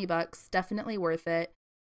up for $20. Definitely worth it.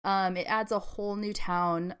 It adds a whole new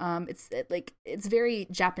town. It's very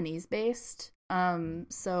Japanese based.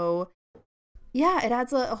 So yeah, it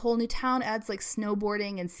adds a whole new town, adds like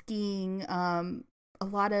snowboarding and skiing, a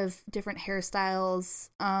lot of different hairstyles.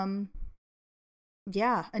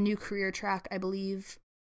 Yeah, a new career track, I believe.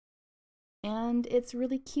 And it's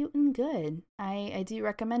really cute and good. I do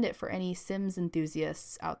recommend it for any Sims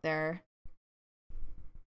enthusiasts out there.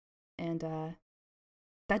 And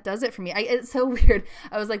that does it for me. It's so weird.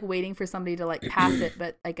 I was like waiting for somebody to like pass it,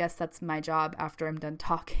 but I guess that's my job after I'm done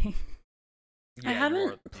talking. Yeah, I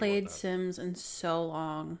haven't played Sims in so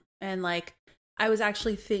long. And like, I was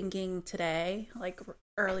actually thinking today, like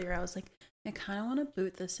earlier, I was like, I kind of want to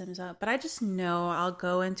boot the Sims up, but I just know I'll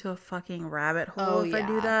go into a fucking rabbit hole if I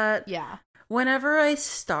do that. Yeah. Whenever I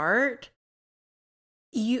start,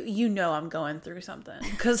 you know I'm going through something,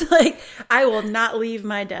 because like I will not leave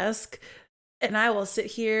my desk, and I will sit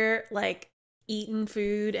here like eating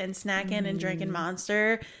food and snacking and drinking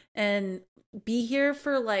Monster and be here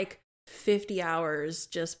for like 50 hours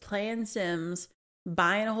just playing Sims,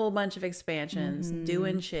 buying a whole bunch of expansions,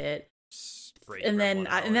 doing shit. And then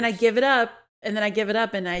I give it up, and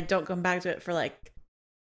I don't come back to it for like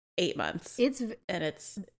 8 months.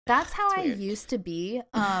 That's how I weird. used to be.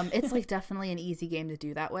 It's like definitely an easy game to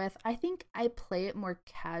do that with. I think I play it more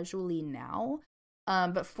casually now.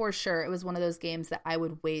 But for sure, it was one of those games that I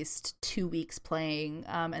would waste 2 weeks playing,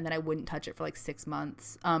 and then I wouldn't touch it for like 6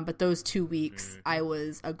 months. But those 2 weeks, I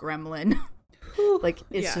was a gremlin. Like,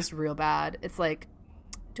 it's just real bad. It's like,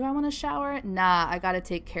 do I want to shower? Nah, I gotta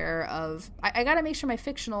take care of... I gotta make sure my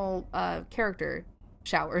fictional character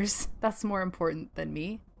showers. That's more important than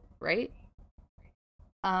me, right?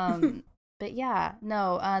 But yeah,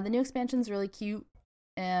 no, the new expansion's really cute.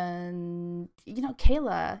 And, you know,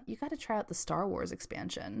 Kayla, you gotta try out the Star Wars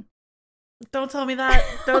expansion. Don't tell me that.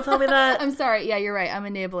 Don't tell me that. I'm sorry. Yeah, you're right. I'm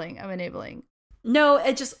enabling. No,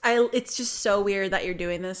 it's just so weird that you're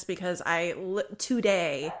doing this, because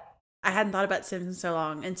today, I hadn't thought about Sims in so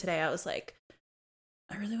long, and today I was like,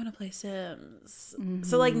 I really want to play Sims.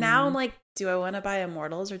 So like now I'm like, do I want to buy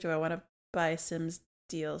Immortals or do I want to buy Sims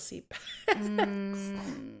DLC packs?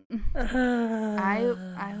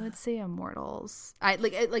 I would say Immortals. I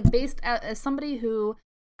like based as somebody who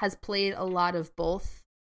has played a lot of both,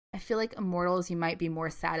 I feel like Immortals you might be more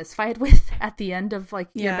satisfied with at the end of like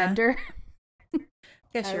your bender.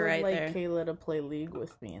 Guess you're right like there. Kayla to play League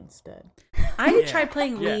with me instead. I tried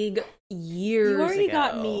playing League years ago. You already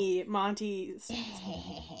got me, Monty.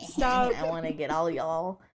 Stop. I want to get all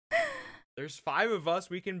y'all. There's 5 of us.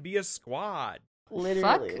 We can be a squad.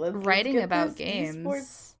 Literally. Fuck writing get about this games.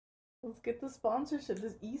 esports- Let's get the sponsorship.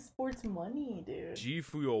 This esports money, dude. G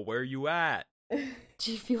Fuel, where you at?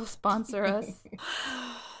 G Fuel sponsor us.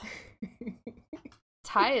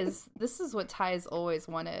 This is what Ty has always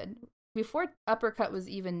wanted. Before Uppercut was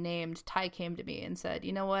even named, Ty came to me and said,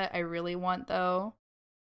 you know what I really want, though?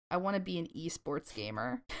 I want to be an esports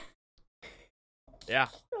gamer. Yeah,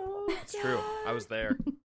 Oh, it's true. I was there.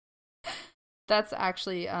 That's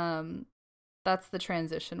actually, that's the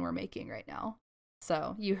transition we're making right now.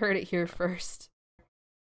 So, you heard it here first.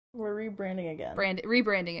 We're rebranding again.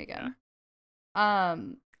 Rebranding again.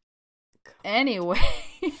 Anyway,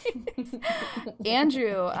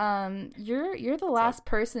 Andrew, you're the last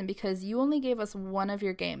person because you only gave us one of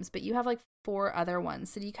your games, but you have like 4 other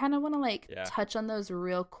ones. So do you kind of want to touch on those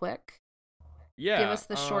real quick? Yeah. Give us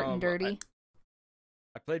the short and dirty.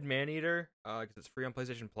 I played Maneater because it's free on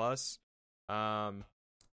PlayStation Plus.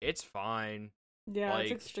 It's fine. Yeah,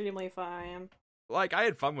 it's extremely fine. Like, I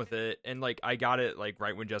had fun with it, and like I got it like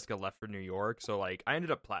right when Jessica left for New York, so like I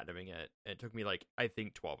ended up platinuming it. It took me like I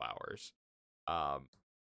think 12 hours.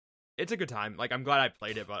 It's a good time. Like, I'm glad I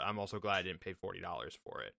played it, but I'm also glad I didn't pay $40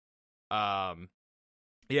 for it.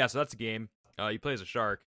 Yeah, so that's a game. You play as a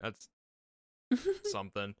shark. That's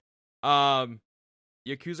something. Yakuza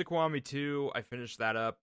Kiwami 2, I finished that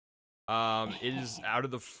up. It is out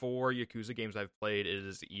of the 4 Yakuza games I've played, it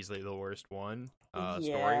is easily the worst one,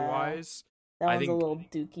 story-wise. That one's a little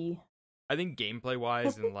dookie. I think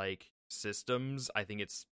gameplay-wise and, like, systems, I think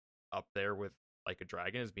it's up there with Like a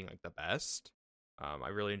Dragon as being, like, the best. I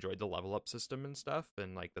really enjoyed the level-up system and stuff,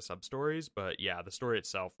 and, like, the sub-stories, but, yeah, the story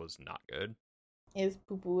itself was not good. Is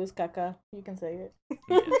poo-poo, is caca. You can say it.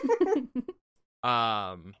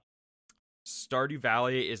 Yeah. Stardew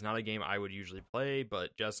Valley is not a game I would usually play,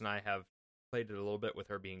 but Jess and I have played it a little bit with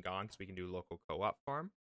her being gone, because we can do local co-op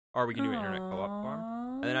farm. Or we can do internet co-op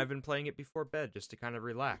farm. And then I've been playing it before bed just to kind of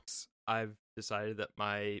relax. I've decided that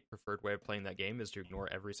my preferred way of playing that game is to ignore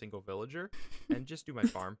every single villager and just do my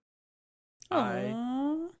farm.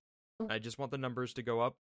 I just want the numbers to go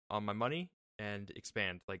up on my money and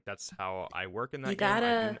expand. Like, that's how I work in that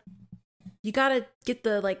game. You gotta get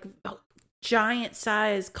the, like, giant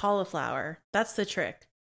size cauliflower. That's the trick.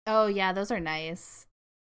 Oh, yeah, those are nice.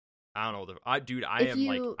 I don't know.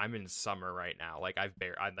 I'm in summer right now. Like, I'm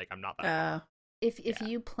not that. If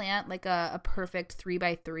you plant like a perfect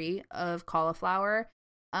 3x3 of cauliflower,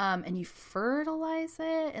 and you fertilize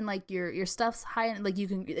it, and like your stuff's high, and like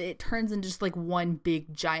it turns into just like one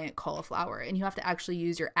big giant cauliflower, and you have to actually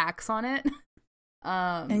use your axe on it.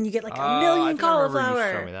 And you get like a million cauliflower.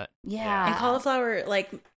 You showed me that. Yeah. And cauliflower like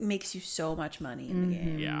makes you so much money in the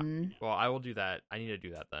game. Yeah. Well, I will do that. I need to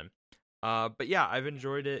do that then. But yeah, I've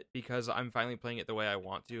enjoyed it because I'm finally playing it the way I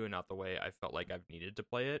want to and not the way I felt like I've needed to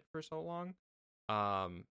play it for so long.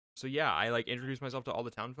 So yeah, I like introduce myself to all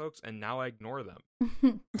the town folks and now I ignore them.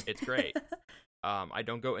 It's great. I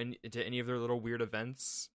don't go into any of their little weird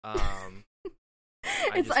events. I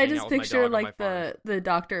just picture like the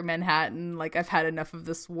Dr. Manhattan, like I've had enough of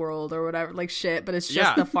this world or whatever, like shit, but it's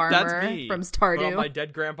just the farmer from Stardew. On my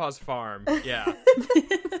dead grandpa's farm. Yeah.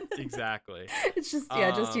 Exactly. It's just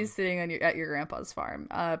just you sitting on at your grandpa's farm.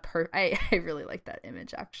 I really like that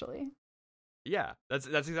image actually. Yeah, that's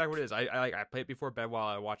exactly what it is. I play it before bed while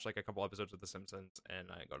I watch like a couple episodes of The Simpsons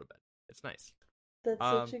and I go to bed. It's nice. That's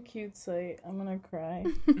such a cute sight. I'm gonna cry.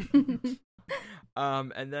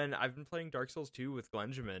 And then I've been playing Dark Souls 2 with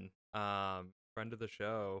Glenjamin, friend of the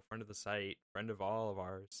show, friend of the site, friend of all of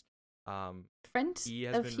ours. Friend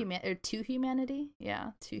of humanity, to humanity,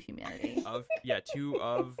 yeah, to humanity.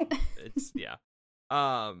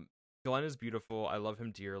 Glenn is beautiful. I love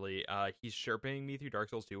him dearly. He's sherping me through Dark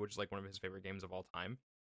Souls 2, which is like one of his favorite games of all time,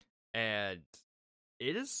 and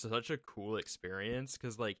it is such a cool experience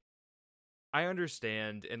because like I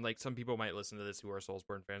understand, and like some people might listen to this who are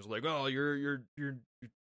Soulsborne fans, like, oh, you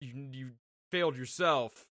failed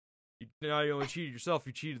yourself. You only cheated yourself.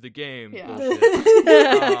 You cheated the game. Yeah.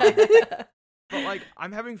 But like,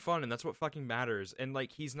 I'm having fun, and that's what fucking matters. And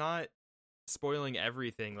like, he's not spoiling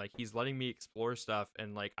everything. Like, he's letting me explore stuff,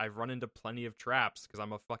 and like, I've run into plenty of traps because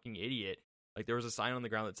I'm a fucking idiot. Like, there was a sign on the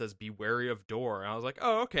ground that says "Be wary of door," and I was like,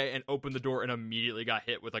 "Oh, okay," and opened the door and immediately got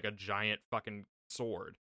hit with like a giant fucking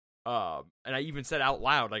sword. And I even said out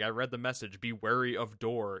loud, like I read the message, "Be wary of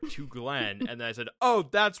door" to Glenn, and then I said, "Oh,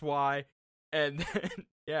 that's why." And then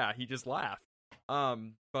yeah, he just laughed.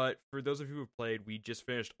 But for those of you who have played, we just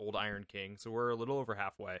finished Old Iron King, so we're a little over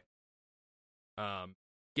halfway.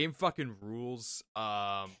 Game fucking rules.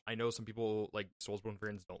 I know some people like Soulsborne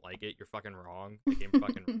fans don't like it. You're fucking wrong. The game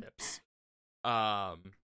fucking rips.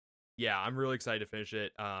 Yeah, I'm really excited to finish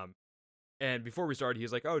it. And before we started, he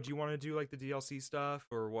was like, "Oh, do you want to do like the DLC stuff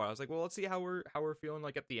or what?" I was like, "Well, let's see how we're feeling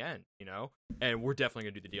like at the end, you know." And we're definitely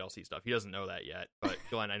gonna do the DLC stuff. He doesn't know that yet, but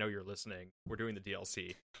Glenn, I know you're listening. We're doing the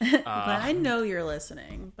DLC. But I know you're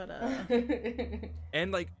listening, but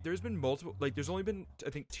And like, there's been multiple. Like, there's only been I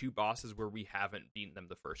think 2 bosses where we haven't beaten them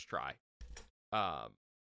the first try.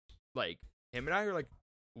 Like him and I are like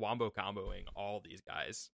wombo comboing all these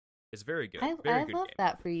guys. It's very good. I Very good love game.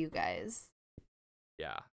 that for you guys.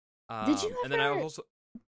 Yeah. Did you ever... And then I also...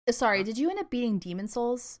 Sorry, did you end up beating Demon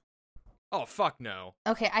Souls? Oh, fuck no.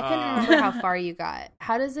 Okay, I couldn't remember how far you got.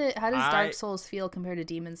 How does Dark Souls feel compared to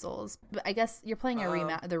Demon Souls? But I guess you're playing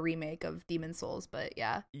the remake of Demon Souls, but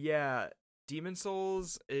yeah. Yeah, Demon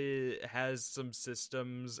Souls has some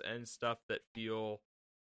systems and stuff that feel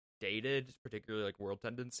dated, particularly like World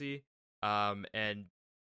Tendency. And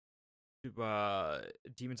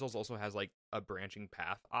Demon Souls also has like a branching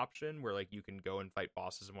path option where like you can go and fight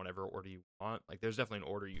bosses in whatever order you want. Like there's definitely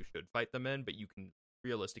an order you should fight them in, but you can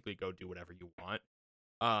realistically go do whatever you want.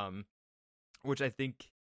 Which I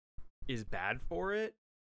think is bad for it.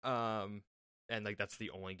 And like that's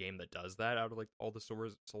the only game that does that out of like all the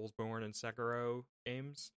Soulsborne and Sekiro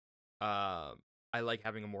games. I like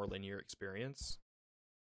having a more linear experience.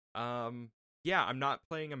 Yeah, I'm not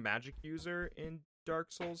playing a magic user in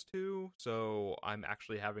Dark Souls 2, so I'm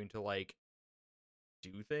actually having to like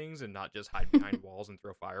do things and not just hide behind walls and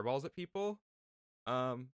throw fireballs at people.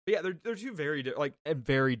 But yeah, they're two very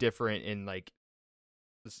very different in like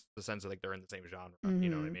the sense of like they're in the same genre. Mm-hmm. You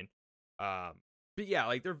know what I mean? But yeah,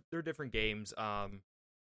 like they're different games.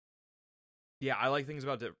 Yeah, I like things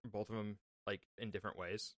about both of them like in different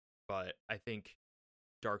ways, but I think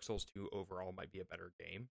Dark Souls 2 overall might be a better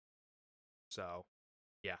game. So,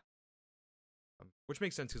 yeah. Which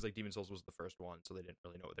makes sense because like Demon Souls was the first one, so they didn't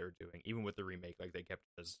really know what they were doing. Even with the remake, like they kept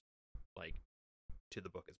it as like to the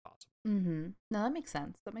book as possible. Mm-hmm. No, that makes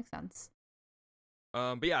sense. But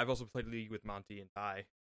yeah, I've also played League with Monty and Ty.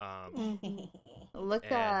 Look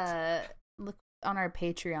on our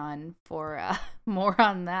Patreon for more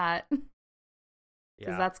on that.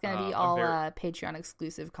 Because that's gonna be all Patreon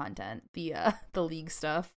exclusive content, the League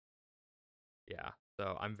stuff. Yeah,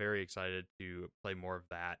 so I'm very excited to play more of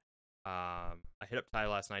that. I hit up Ty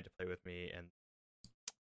last night to play with me, and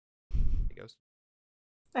he goes.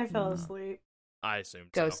 I fell asleep. I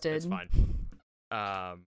assumed ghosted. So. It's fine.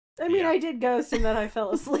 I mean, I did ghost and then I fell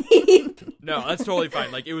asleep. No, that's totally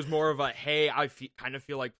fine. Like, it was more of a, hey, I kind of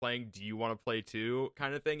feel like playing, do you want to play too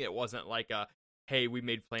kind of thing. It wasn't like a, hey, we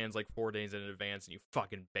made plans like 4 days in advance and you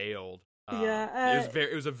fucking bailed. Yeah.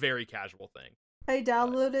 It was a very casual thing. I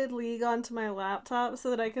downloaded League onto my laptop so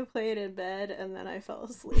that I could play it in bed, and then I fell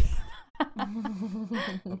asleep.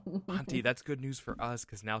 Auntie, that's good news for us,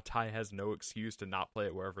 because now Ty has no excuse to not play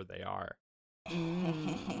it wherever they are.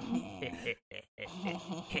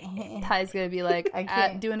 Ty's gonna be like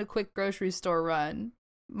doing a quick grocery store run.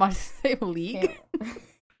 Want to say League?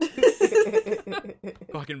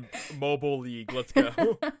 Fucking mobile League, let's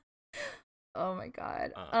go. Oh my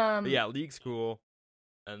god. But yeah, League's cool,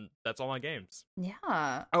 and that's all my games.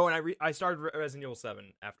 Yeah. Oh, and I started Resident Evil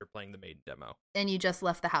 7 after playing the maiden demo. And you just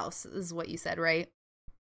left the house, is what you said, right?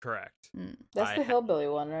 Correct. That's the hillbilly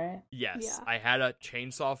one, right? Yes. Yeah. I had a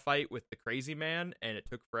chainsaw fight with the crazy man, and it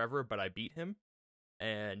took forever, but I beat him,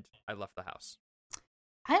 and I left the house.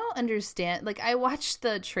 I don't understand. Like, I watched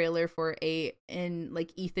the trailer for 8, and,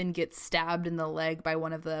 like, Ethan gets stabbed in the leg by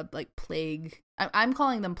one of the, like, plague... I'm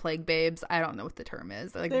calling them plague babes. I don't know what the term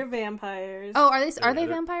is. Like, they're vampires. Oh, are they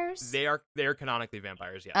vampires? They are canonically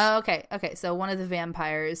vampires, yes. Oh, okay. So one of the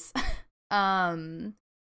vampires...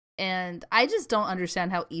 And I just don't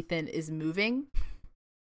understand how Ethan is moving.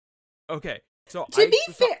 Okay, so to be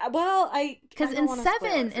fair, well, because in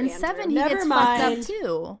 7 he Never gets mind. fucked up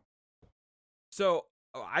too. So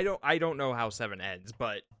I don't know how 7 ends,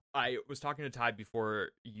 but I was talking to Ty before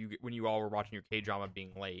when you all were watching your K-drama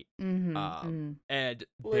being late, and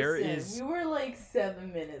there is you were like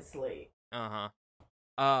 7 minutes late.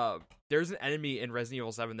 There's an enemy in Resident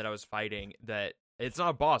Evil 7 that I was fighting that it's not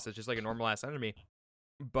a boss, it's just like a normal ass enemy.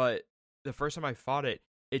 But the first time I fought it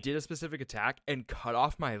did a specific attack and cut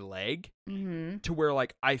off my leg to where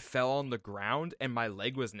like I fell on the ground and my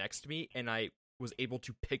leg was next to me and I was able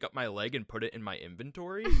to pick up my leg and put it in my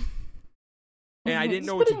inventory. And I didn't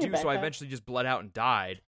know what to do, so I eventually just bled out and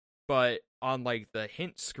died. but on like the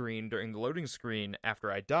hint screen during the loading screen after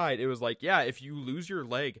I died, it was like, yeah, if you lose your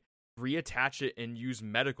leg, reattach it and use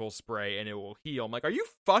medical spray and it will heal. I'm like, are you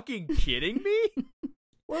fucking kidding me?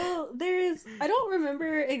 Well, I don't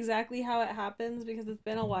remember exactly how it happens because it's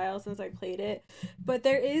been a while since I played it, but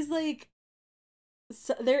there is like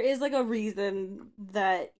a reason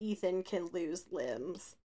that Ethan can lose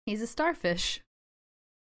limbs. He's a starfish.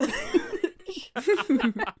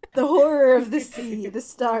 The horror of the sea, the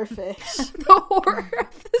starfish. The horror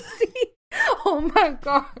of the sea. Oh my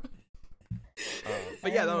god.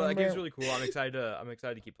 But yeah, no, that game's really cool. I'm excited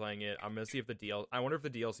to keep playing it. I'm gonna see if I wonder if the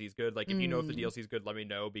DLC is good. Like, if you know if the DLC is good, let me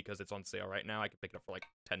know because it's on sale right now. I can pick it up for like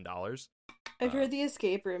 $10. I've heard the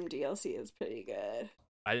escape room DLC is pretty good.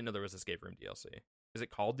 I didn't know there was escape room DLC. Is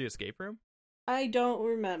it called the escape room? I don't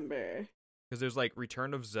remember. Because there's like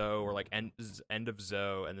Return of Zoe or like End of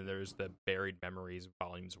Zoe, and then there's the Buried Memories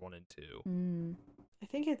volumes 1 and 2. I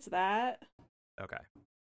think it's that. Okay.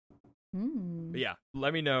 But yeah,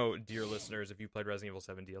 let me know, dear listeners, if you played Resident Evil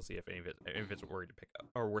 7 DLC, if it's worth to pick up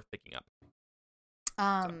or worth picking up.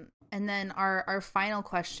 And then our final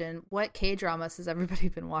question: what K-dramas has everybody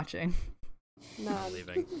been watching? None.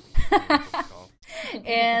 Leaving.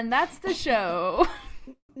 And that's the show.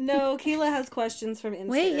 No, Kayla has questions from Instagram.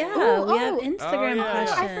 Wait, yeah, we have Instagram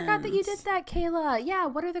questions. I forgot that you did that, Kayla. Yeah,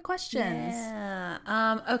 what are the questions?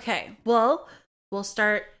 Yeah. Okay. Well, we'll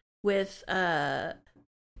start with the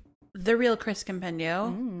real Chris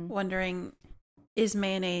Compendio, wondering, is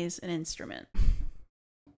mayonnaise an instrument?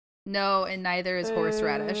 No, and neither is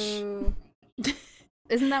horseradish.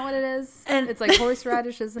 Isn't that what it is? And it's like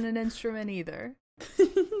horseradish isn't an instrument either.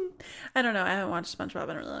 I don't know. I haven't watched SpongeBob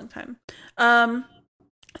in a really long time.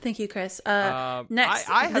 Thank you, Chris. Next,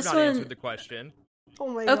 I have this not one... answered the question. Oh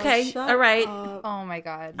my god. Okay, all right. Oh my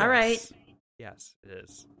god. All right. Yes, it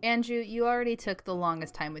is. Andrew, you already took the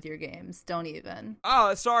longest time with your games. Don't even.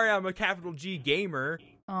 Oh, sorry, I'm a capital G gamer.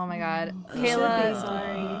 Oh my god. You should be Kayla.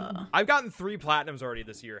 sorry. I've gotten 3 platinums already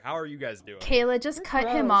this year. How are you guys doing? Kayla, just You're cut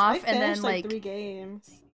gross. him off I and then finished, like 3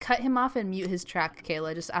 games. cut him off and mute his track,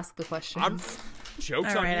 Kayla. Just ask the questions.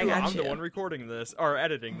 Joke's All right, I on you. got I'm you. the one recording this or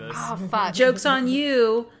editing this. Oh fuck. Joke's on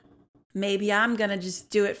you. Maybe I'm gonna just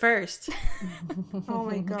do it first. Oh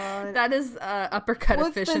my god. That is uppercut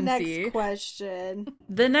What's efficiency. the next question?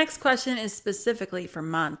 The next question is specifically for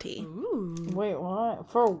Monty. Ooh. Wait,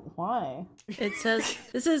 what? For why? It says,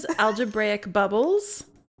 this is Algebraic Bubbles.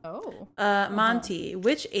 Oh. Monty,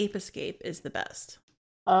 which Ape Escape is the best?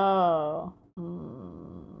 Oh.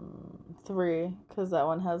 3, because that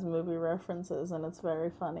one has movie references and it's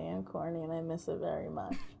very funny and corny and I miss it very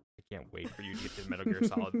much. I can't wait for you to get to Metal Gear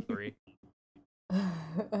Solid 3.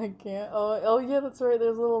 I can't. Oh yeah, that's right.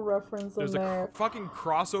 There's a little reference There's in there. a fucking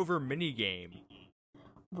crossover minigame.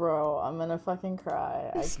 Bro, I'm gonna fucking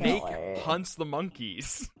cry. I Snake can't wait. hunts the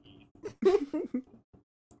monkeys.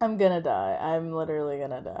 I'm gonna die. I'm literally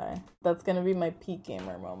gonna die. That's gonna be my peak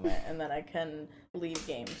gamer moment, and then I can leave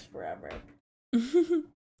games forever.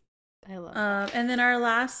 I love that. And then our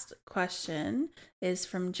last question is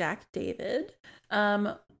from Jack David.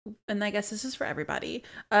 And I guess this is for everybody.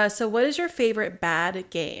 So what is your favorite bad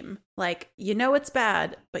game? Like, you know it's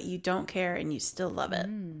bad, but you don't care and you still love it.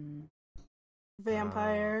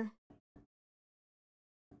 Vampire.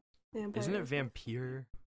 Vampire. Isn't it Vampire?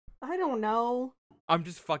 I don't know. I'm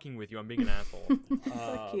just fucking with you. I'm being an asshole.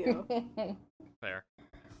 Fuck you. Fair.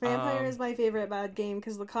 Vampire is my favorite bad game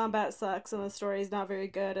because the combat sucks and the story's not very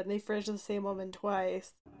good and they fridge the same woman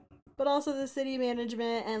twice. But also the city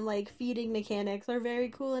management and like feeding mechanics are very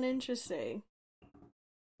cool and interesting.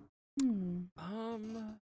 I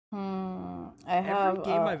have Every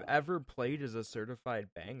game I've ever played is a certified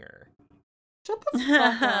banger. Shut the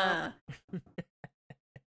fuck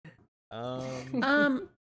up.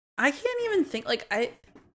 I can't even think, like,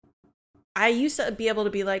 I used to be able to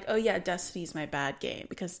be like, oh yeah, Destiny's my bad game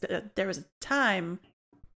because there was a time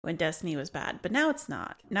when Destiny was bad, but now it's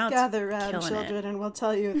not. Now it's Gather round, killing children, it. and we'll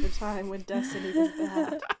tell you at the time when Destiny was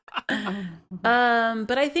bad.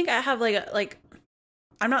 But I think I have like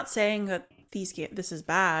I'm not saying that this is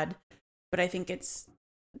bad, but I think it's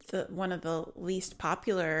one of the least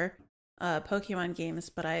popular Pokemon games.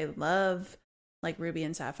 But I love like Ruby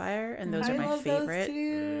and Sapphire, and those are my favorite. Those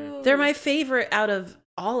too. They're my favorite out of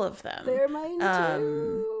all of them. They're mine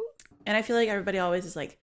too. And I feel like everybody always is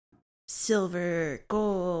like silver,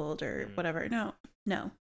 gold, or whatever. No.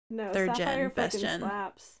 No, Third Sapphire gen, best fucking gen.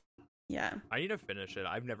 slaps. Yeah. I need to finish it.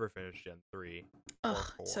 I've never finished Gen 3. or Oh,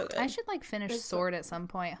 4. so good. I should like finish It's- Sword at some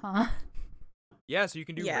point, huh? Yeah, so you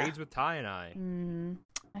can do Yeah. raids with Ty and I.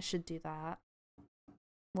 I should do that.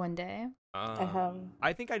 one day. I have.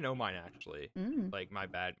 I think I know mine actually. Mm. Like my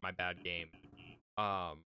bad game.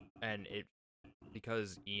 And it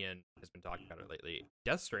because Ian has been talking about it lately.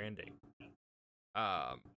 Death Stranding.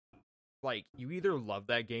 Like you either love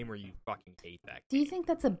that game or you fucking hate that Do game. you think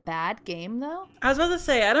that's a bad game though? I was about to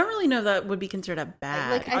say, I don't really know if that would be considered a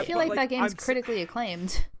bad. Like I feel but, like that game's critically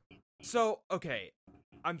acclaimed. So, okay.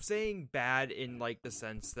 I'm saying bad in like the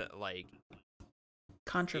sense that like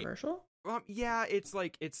controversial. Yeah, it's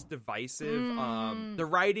like it's divisive. Mm. The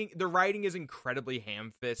writing is incredibly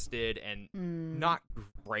ham-fisted and not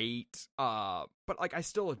great. But like I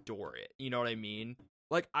still adore it. You know what I mean?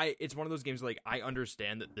 Like it's one of those games like I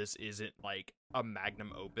understand that this isn't like a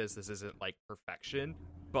magnum opus. This isn't like perfection,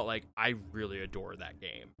 but like I really adore that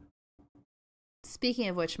game. Speaking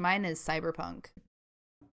of which, mine is Cyberpunk.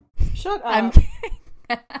 Shut up. I'm kidding.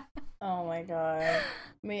 Oh my god.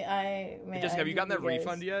 Jessica, have you gotten that guys-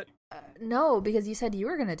 refund yet? No, because you said you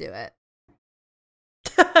were gonna do it.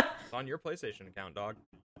 It's on your PlayStation account, dog.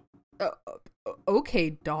 Okay,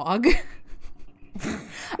 dog.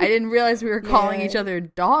 I didn't realize we were calling each other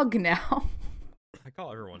dog now. I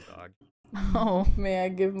call everyone dog. Oh, May I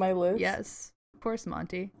give my list? yes. Of course,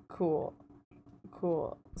 Monty. Cool.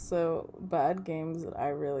 So, bad games that I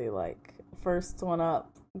really like. First one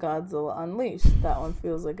up, Godzilla Unleashed. That one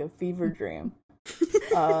feels like a fever dream.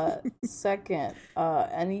 Second,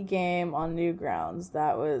 any game on Newgrounds.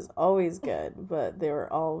 That was always good, but they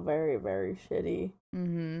were all very, very shitty.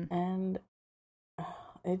 Mm-hmm. And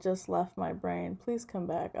it just left my brain. Please come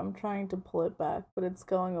back. I'm trying to pull it back, but it's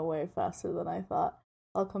going away faster than I thought.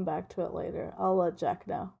 I'll come back to it later. I'll let Jack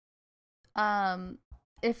know.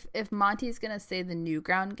 If Monty's gonna say the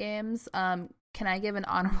Newground games, can I give an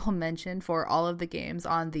honorable mention for all of the games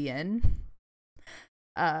on the Inn?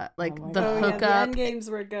 Like Oh my the God. the hookup, end games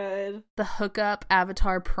were good. the hookup,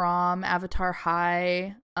 Avatar Prom, Avatar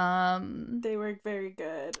High. They were very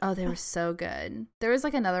good. Oh, they were so good. There was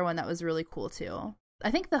like another one that was really cool too.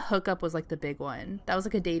 I think the hookup was like the big one. That was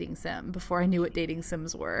like a dating sim before I knew what dating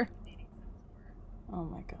sims were. Oh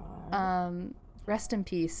my god. Rest in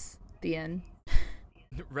peace, the Inn.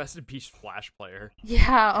 Rest in peace, Flash Player.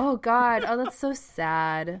 Yeah. Oh God. Oh, that's so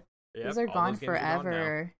sad. Yep, Those are all gone those games are gone now.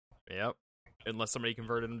 forever. Yep. Unless somebody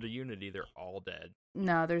converted them to Unity, they're all dead.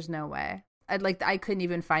 No, there's no way. I couldn't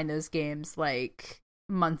even find those games like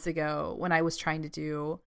months ago when I was trying to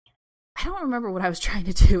do. I don't remember what I was trying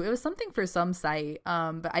to do. It was something for some site,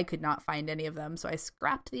 but I could not find any of them, so I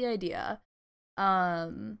scrapped the idea.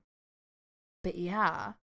 But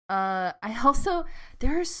yeah. I also,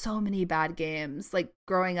 there are so many bad games like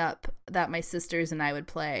growing up that my sisters and I would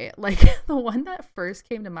play. Like the one that first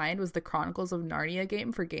came to mind was the Chronicles of Narnia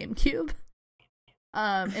game for GameCube.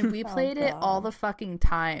 And we played it all the fucking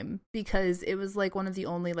time because it was like one of the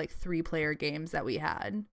only like 3-player games that we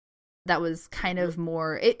had. That was kind of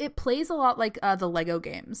more, it plays a lot like the Lego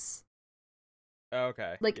games.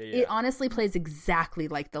 Okay. Like it honestly plays exactly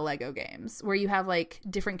like the Lego games where you have like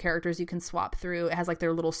different characters you can swap through. It has like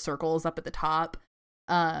their little circles up at the top.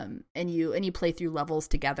 And you play through levels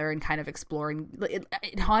together and kind of exploring it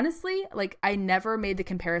honestly, like I never made the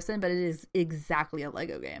comparison, but it is exactly a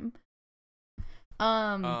Lego game.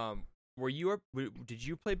 Did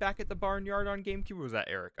you play Back at the Barnyard on GameCube or was that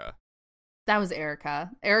Erica? That was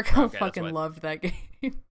Erica. Erica Okay, fucking loved that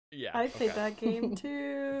game. Yeah. I played that game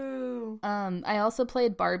too. I also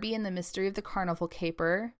played Barbie and the Mystery of the Carnival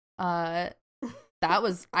Caper. I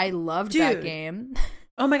loved that Dude. game.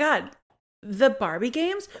 Oh my god. The Barbie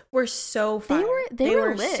games were so fun. They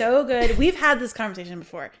were lit. so good. We've had this conversation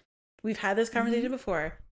before. Mm-hmm.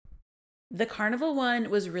 Before. The carnival one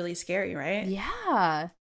was really scary, right? Yeah.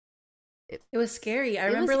 It was scary. I It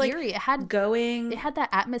remember was like eerie. It had that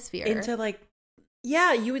atmosphere. into like,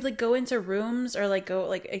 yeah, you would like go into rooms or like go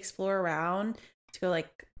like explore around to go like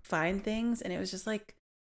find things, and it was just like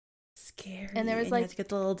scary. And there was, you like- had to get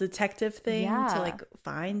the little detective thing Yeah. to like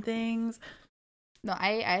find things. No,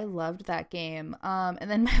 I loved that game. And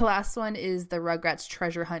then my last one is the Rugrats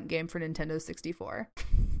Treasure Hunt game for Nintendo 64.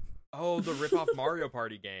 Oh, the rip-off Mario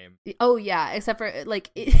Party game. Oh yeah, except for like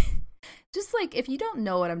just like if you don't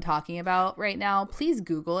know what I'm talking about right now, please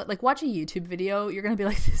Google it. Like watch a YouTube video. You're gonna be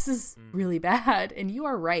like, this is really bad, and you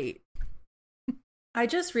are right. I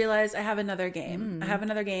just realized I have another game. I have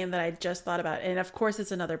another game that I just thought about, and of course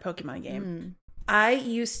it's another Pokemon game. I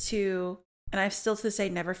used to, and I've still to this day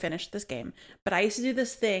never finished this game, but I used to do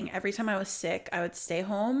this thing every time I was sick. I would stay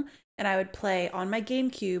home and I would play on my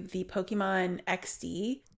GameCube the Pokemon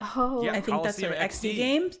XD. Oh, Yeah, I think that's Coliseum their XD XD.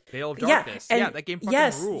 games. Veil of Darkness. and Yeah, that game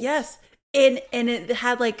fucking rules. Yes. And it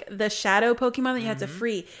had like the shadow Pokemon that you had to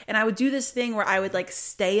free. And I would do this thing where I would like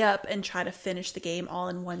stay up and try to finish the game all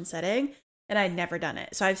in one setting. And I'd never done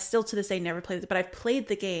it. So I've still to this day never played it, but I've played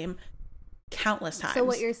the game countless times. So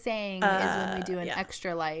what you're saying is when we do an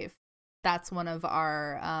extra life, that's one of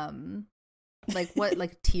our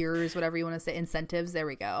like tiers, whatever you want to say, incentives. There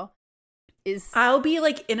we go. I'll be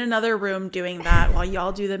like in another room doing that while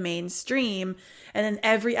y'all do the main stream, and then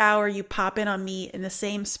every hour you pop in on me in the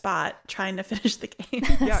same spot trying to finish the game.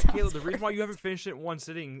 Yeah, Kayla, the reason why you haven't finished it in one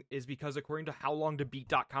sitting is because according to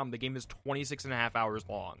howlongtobeat.com, the game is 26 and a half hours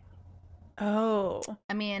long. Oh.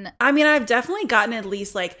 I mean, I've definitely gotten at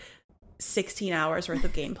least like 16 hours worth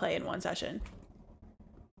of gameplay in one session.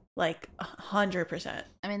 Like 100%.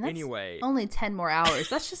 I mean, that's anyway, only 10 more hours.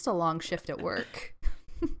 That's just a long shift at work.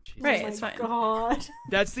 Right, oh it's fine. God.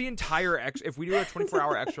 That's the entire if we do a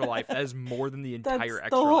 24-hour extra life, that is more than the entire That's extra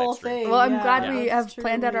the whole life stream. thing. Well, I'm Yeah, glad we have that's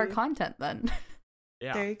planned out our truly- content then.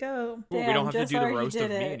 Yeah. There you go. Cool, we Damn, don't have to Jess do the already roast of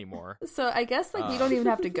did me it. anymore. So I guess like you don't even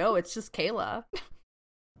have to go. It's just Kayla.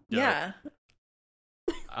 Yeah.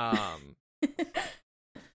 I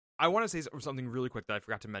want to say something really quick that I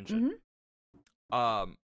forgot to mention.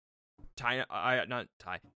 Mm-hmm. Glenn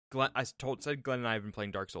and I have been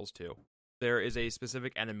playing Dark Souls 2. There is a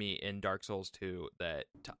specific enemy in Dark Souls 2 that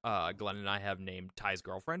Glenn and I have named Ty's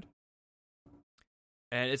girlfriend.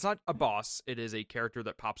 And it's not a boss, it is a character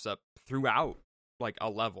that pops up throughout like a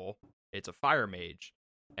level. It's a fire mage.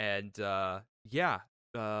 And so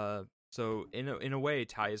in a way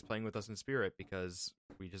Ty is playing with us in spirit because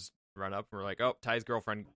we just run up and we're like, "Oh, Ty's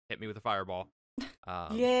girlfriend hit me with a fireball."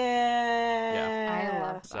 Yeah. I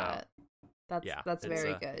love So, that. That's it's,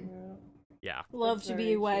 very good. Yeah. Love That's to be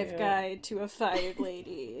very a wife cute. guide to a fired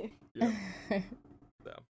lady. Yeah.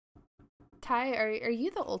 So. Ty, are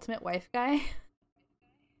you the ultimate wife guy?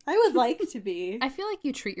 I would like to be. I feel like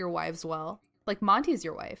you treat your wives well. Like Monty's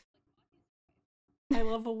your wife. I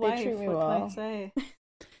love a wife. treat me What can I well. say?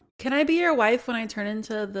 Can I be your wife when I turn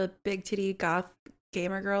into the big titty goth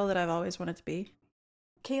gamer girl that I've always wanted to be?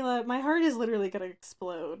 Kayla, my heart is literally gonna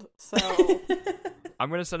explode. So I'm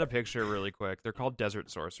going to send a picture really quick. They're called desert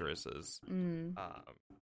sorceresses. Mm.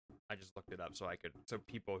 I just looked it up so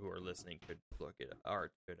people who are listening could look it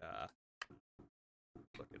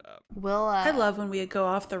up. Will I love when we go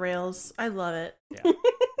off the rails. I love it. Yeah.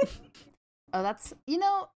 Oh, that's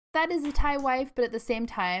that is a Ty wife, but at the same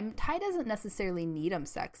time, Ty doesn't necessarily need him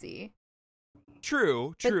sexy.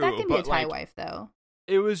 True. But that can be a Ty like, wife though.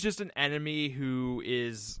 It was just an enemy who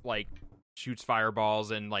is like shoots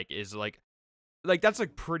fireballs and like is like that's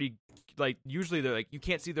like pretty like usually they're like you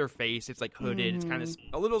can't see their face. It's like hooded. It's kind of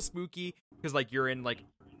a little spooky because like you're in like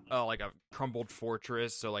a crumbled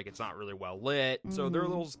fortress, so like it's not really well lit. So they're a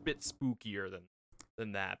little bit spookier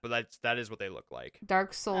than that. But that is what they look like.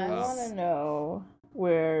 Dark Souls. I want to know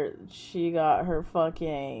where she got her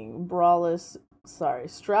fucking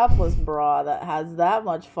strapless bra that has that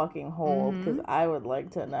much fucking hold, because I would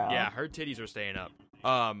like to know. Yeah, her titties are staying up.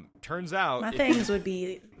 Turns out My things would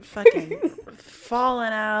be fucking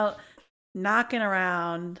falling out, knocking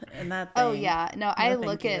around, and that thing. Oh yeah, no, I thank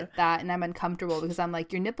look you. at that and I'm uncomfortable because I'm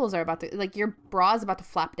like, your nipples are about to, like, your bra is about to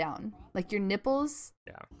flap down. Like your nipples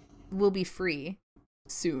will be free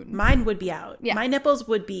soon. Mine would be out. Yeah. My nipples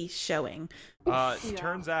would be showing.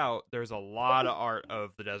 Turns out there's a lot of art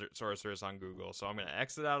of the desert sorceress on Google, so I'm gonna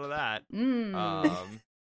exit out of that.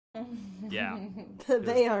 Yeah.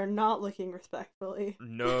 they are not looking respectfully.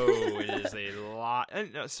 No, it is a lot,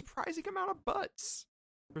 and a surprising amount of butts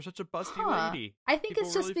for such a busty lady. I think People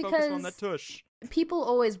it's just really focus on because that tush. people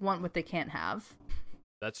always want what they can't have.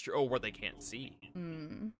 That's true. Oh, what they can't see,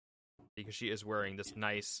 Mm. because she is wearing this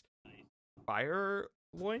nice fire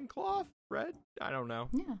loincloth, red. I don't know.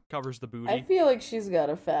 Yeah. Covers the booty. I feel like she's got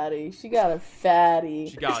a fatty. She got a fatty.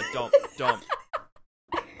 She got a dump.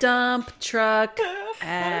 Dump truck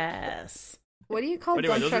ass. What do you call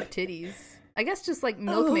Anyway, dump those truck are- titties? I guess just like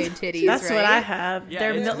milkmaid titties, That's right? what I have. Yeah,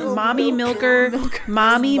 They're it's little mommy milkers. milker,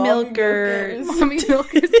 mommy Mommy milkers. milkers. Mommy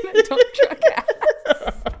milkers and a dump truck ass.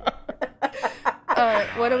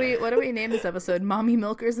 What do we name this episode? Mommy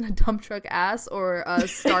milkers and a dump truck ass, or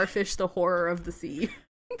Starfish, the horror of the sea?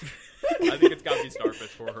 I think it's gotta be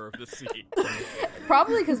Starfish Horror of the Sea.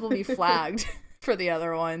 Probably because we'll be flagged for the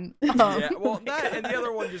other one. Yeah, well, that and the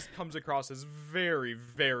other one just comes across as very,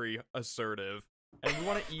 very assertive, and we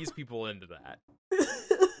want to ease people into that.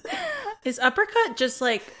 Is Uppercut just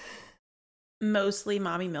like mostly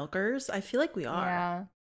mommy milkers? I feel like we are. Yeah.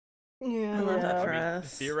 Yeah. I love that Yeah. for I mean,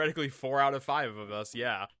 us. theoretically, 4 out of 5 of us,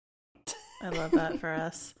 yeah. I love that for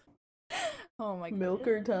us. Oh my god.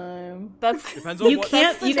 Milker time. That's depends on you what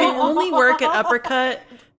can't. You can only work at Uppercut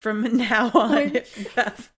from now on. If you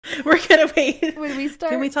have, we're gonna wait. When we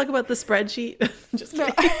start, can we talk about the spreadsheet? Just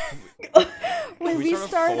kidding. When we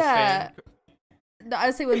start I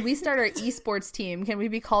would say when we start our esports team, can we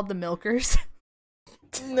be called the Milkers?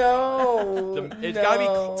 No. It's gotta be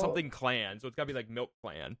something clan, so it's gotta be like Milk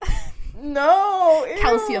Clan. No. Ew.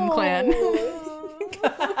 Calcium Clan.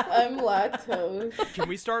 I'm lactose. Can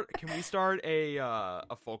we start a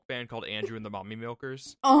folk band called Andrew and the Mommy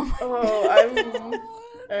Milkers? I'm alright.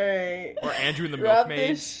 Or Andrew and the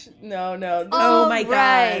Milkmaids? No. Oh my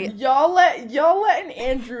god. Y'all letting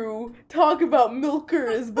Andrew talk about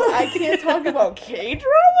milkers, but I can't talk about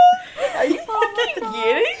K-drama? Are you fucking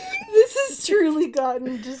kidding? This has truly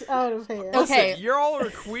gotten just out of hand. Okay. Listen, you all are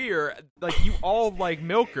queer. Like, you all like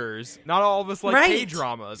milkers. Not all of us like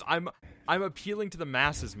K-dramas. I'm appealing to the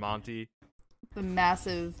masses, Monty. The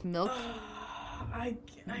massive milk...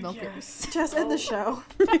 milkers. Just end the show.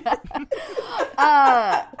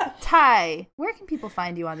 Ty, where can people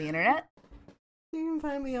find you on the internet? You can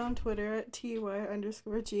find me on Twitter at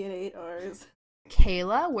TY_G8Rs.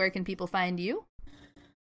 Kayla, where can people find you?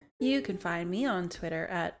 You can find me on Twitter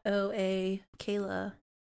at OA Kayla.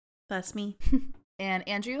 That's me. And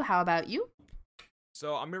Andrew, how about you?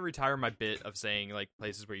 So I'm gonna retire my bit of saying like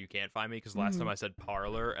places where you can't find me because last time I said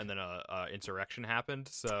Parlor and then a insurrection happened.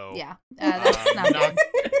 So yeah, that's not good.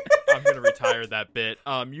 I'm gonna retire that bit.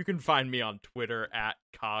 You can find me on Twitter at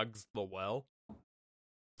CogsLowell.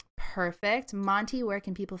 Perfect. Monty, where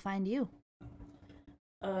can people find you?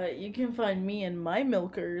 You can find me and my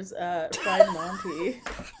milkers at Find Monty.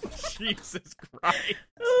 Jesus Christ.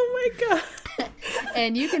 Oh my god.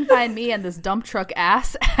 And you can find me and this dump truck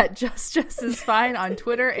ass at Just Is Fine on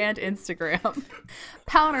Twitter and Instagram.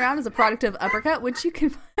 Palin Around is a product of Uppercut, which you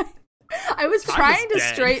can find. I was trying to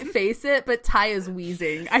straight face it, but Ty is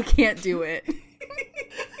wheezing. I can't do it.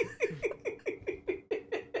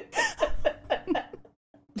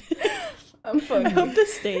 I'm funny. I hope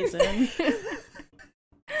this stays in.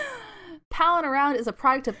 Palin Around is a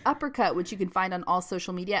product of Uppercut, which you can find on all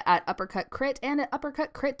social media at Uppercut Crit and at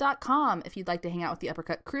uppercutcrit.com. If you'd like to hang out with the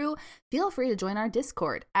Uppercut crew, feel free to join our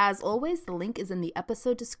Discord. As always, the link is in the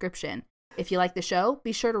episode description. If you like the show,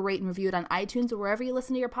 be sure to rate and review it on iTunes or wherever you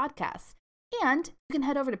listen to your podcasts. And you can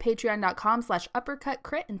head over to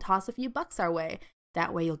patreon.com/uppercutcrit and toss a few bucks our way.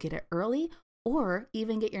 That way you'll get it early or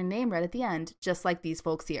even get your name read at the end, just like these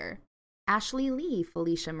folks here. Ashley Lee,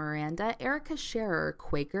 Felicia Miranda, Erica Scherer,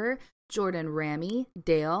 Quaker, Jordan Ramey,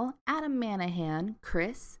 Dale, Adam Manahan,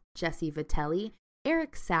 Chris, Jesse Vitelli,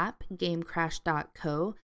 Eric Sapp,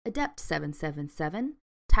 GameCrash.co, Adept777,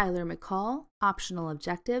 Tyler McCall, Optional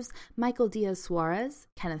Objectives, Michael Diaz Suarez,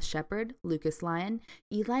 Kenneth Shepard, Lucas Lyon,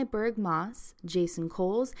 Eli Berg Moss, Jason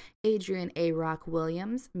Coles, Adrian A. Rock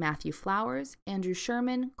Williams, Matthew Flowers, Andrew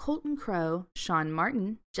Sherman, Colton Crow, Sean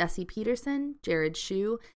Martin, Jesse Peterson, Jared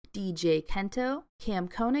Shue, DJ Kento, Cam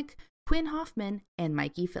Koenig, Quinn Hoffman, and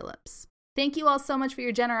Mikey Phillips. Thank you all so much for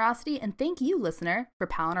your generosity, and thank you, listener, for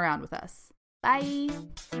palling around with us. Bye!